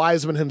hopefully for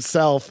Wiseman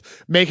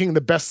himself making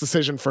the best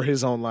decision for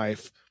his own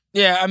life.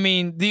 Yeah, I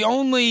mean, the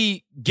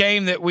only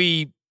game that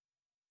we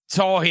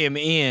saw him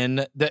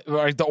in,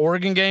 the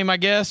Oregon game, I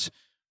guess,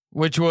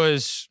 which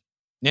was,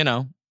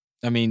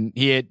 I mean,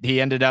 he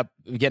ended up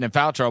getting in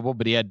foul trouble,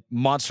 but he had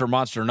monster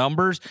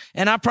numbers.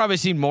 And I've probably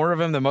seen more of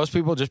him than most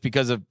people just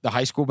because of the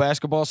high school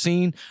basketball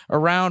scene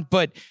around.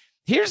 But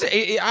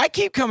I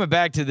keep coming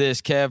back to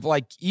this, Kev.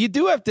 Like, you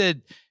do have to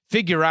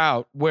figure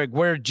out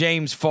where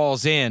James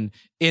falls in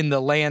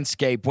the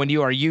landscape when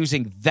you are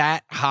using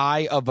that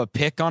high of a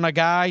pick on a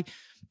guy.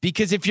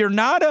 Because if you're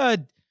not a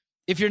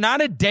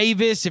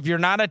Davis, if you're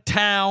not a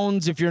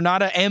Towns, if you're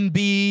not a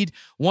Embiid,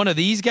 one of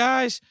these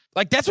guys,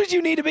 like that's what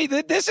you need to be.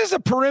 This is a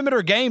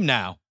perimeter game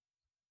now.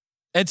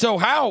 And so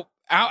how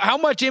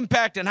much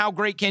impact and how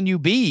great can you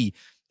be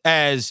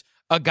as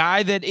a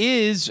guy that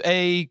is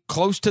a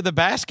close to the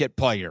basket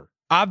player?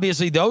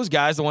 Obviously, those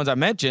guys, the ones I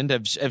mentioned,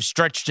 have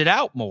stretched it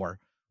out more,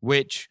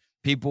 which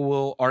people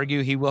will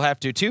argue he will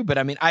have to too. But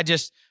I mean,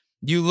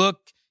 you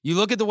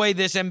look at the way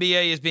this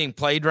NBA is being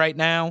played right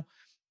now,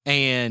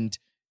 and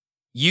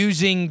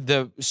using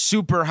the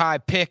super high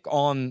pick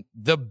on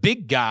the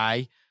big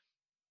guy,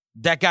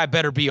 that guy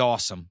better be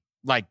awesome,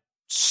 like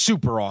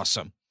super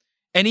awesome.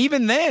 And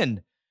even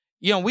then,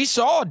 we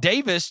saw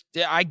Davis.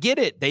 I get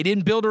it. They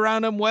didn't build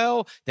around him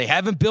well. They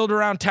haven't built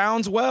around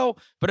Towns well.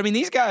 But I mean,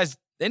 these guys,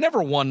 they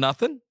never won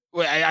nothing.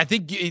 I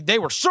think they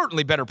were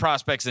certainly better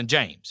prospects than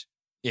James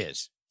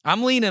is.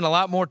 I'm leaning a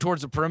lot more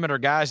towards the perimeter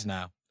guys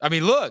now. I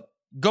mean, look,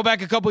 go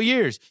back a couple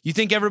years. You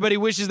think everybody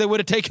wishes they would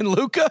have taken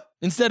Luka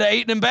instead of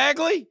Ayton and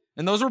Bagley?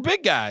 And those were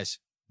big guys.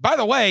 By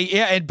the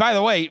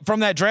way,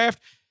 from that draft,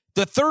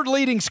 the 3rd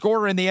leading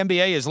scorer in the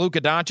NBA is Luka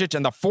Doncic,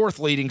 and the 4th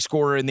leading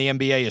scorer in the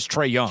NBA is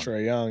Trae Young.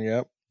 Trae Young,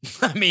 yep.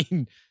 I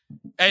mean,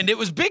 and it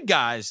was big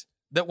guys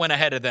that went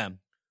ahead of them.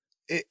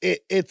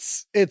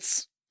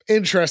 It's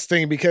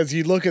interesting because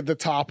you look at the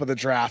top of the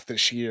draft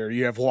this year.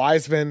 You have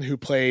Wiseman, who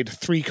played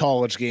 3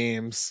 college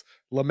games.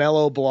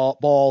 LaMelo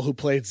Ball, who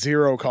played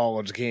 0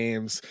 college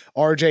games.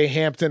 RJ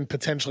Hampton,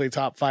 potentially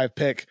top 5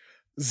 pick,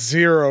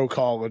 0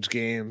 college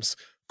games.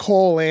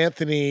 Cole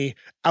Anthony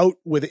out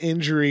with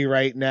injury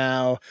right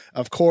now.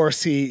 Of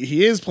course,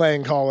 he is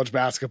playing college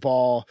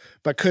basketball,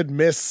 but could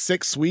miss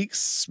 6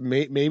 weeks,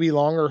 maybe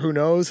longer. Who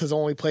knows? Has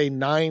only played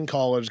 9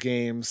 college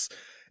games.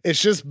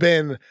 It's just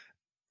been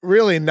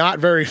really not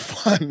very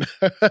fun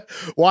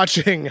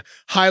watching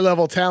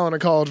high-level talent in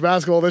college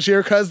basketball this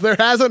year because there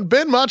hasn't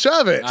been much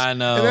of it. I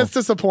know. And that's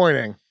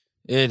disappointing.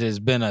 It has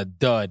been a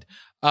dud.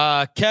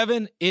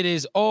 Kevin, it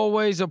is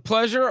always a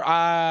pleasure.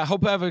 I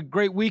hope you have a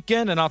great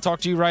weekend, and I'll talk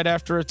to you right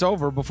after it's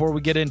over before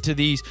we get into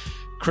these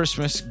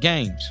Christmas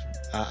games.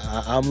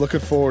 I'm looking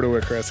forward to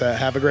it, Chris.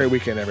 Have a great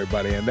weekend,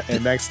 everybody. And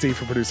thanks, Steve,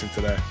 for producing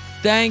today.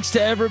 Thanks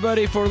to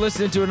everybody for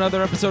listening to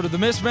another episode of The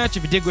Mismatch.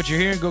 If you dig what you're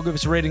hearing, go give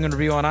us a rating and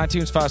review on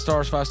iTunes. 5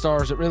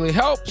 stars. It really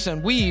helps.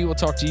 And we will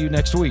talk to you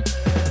next week.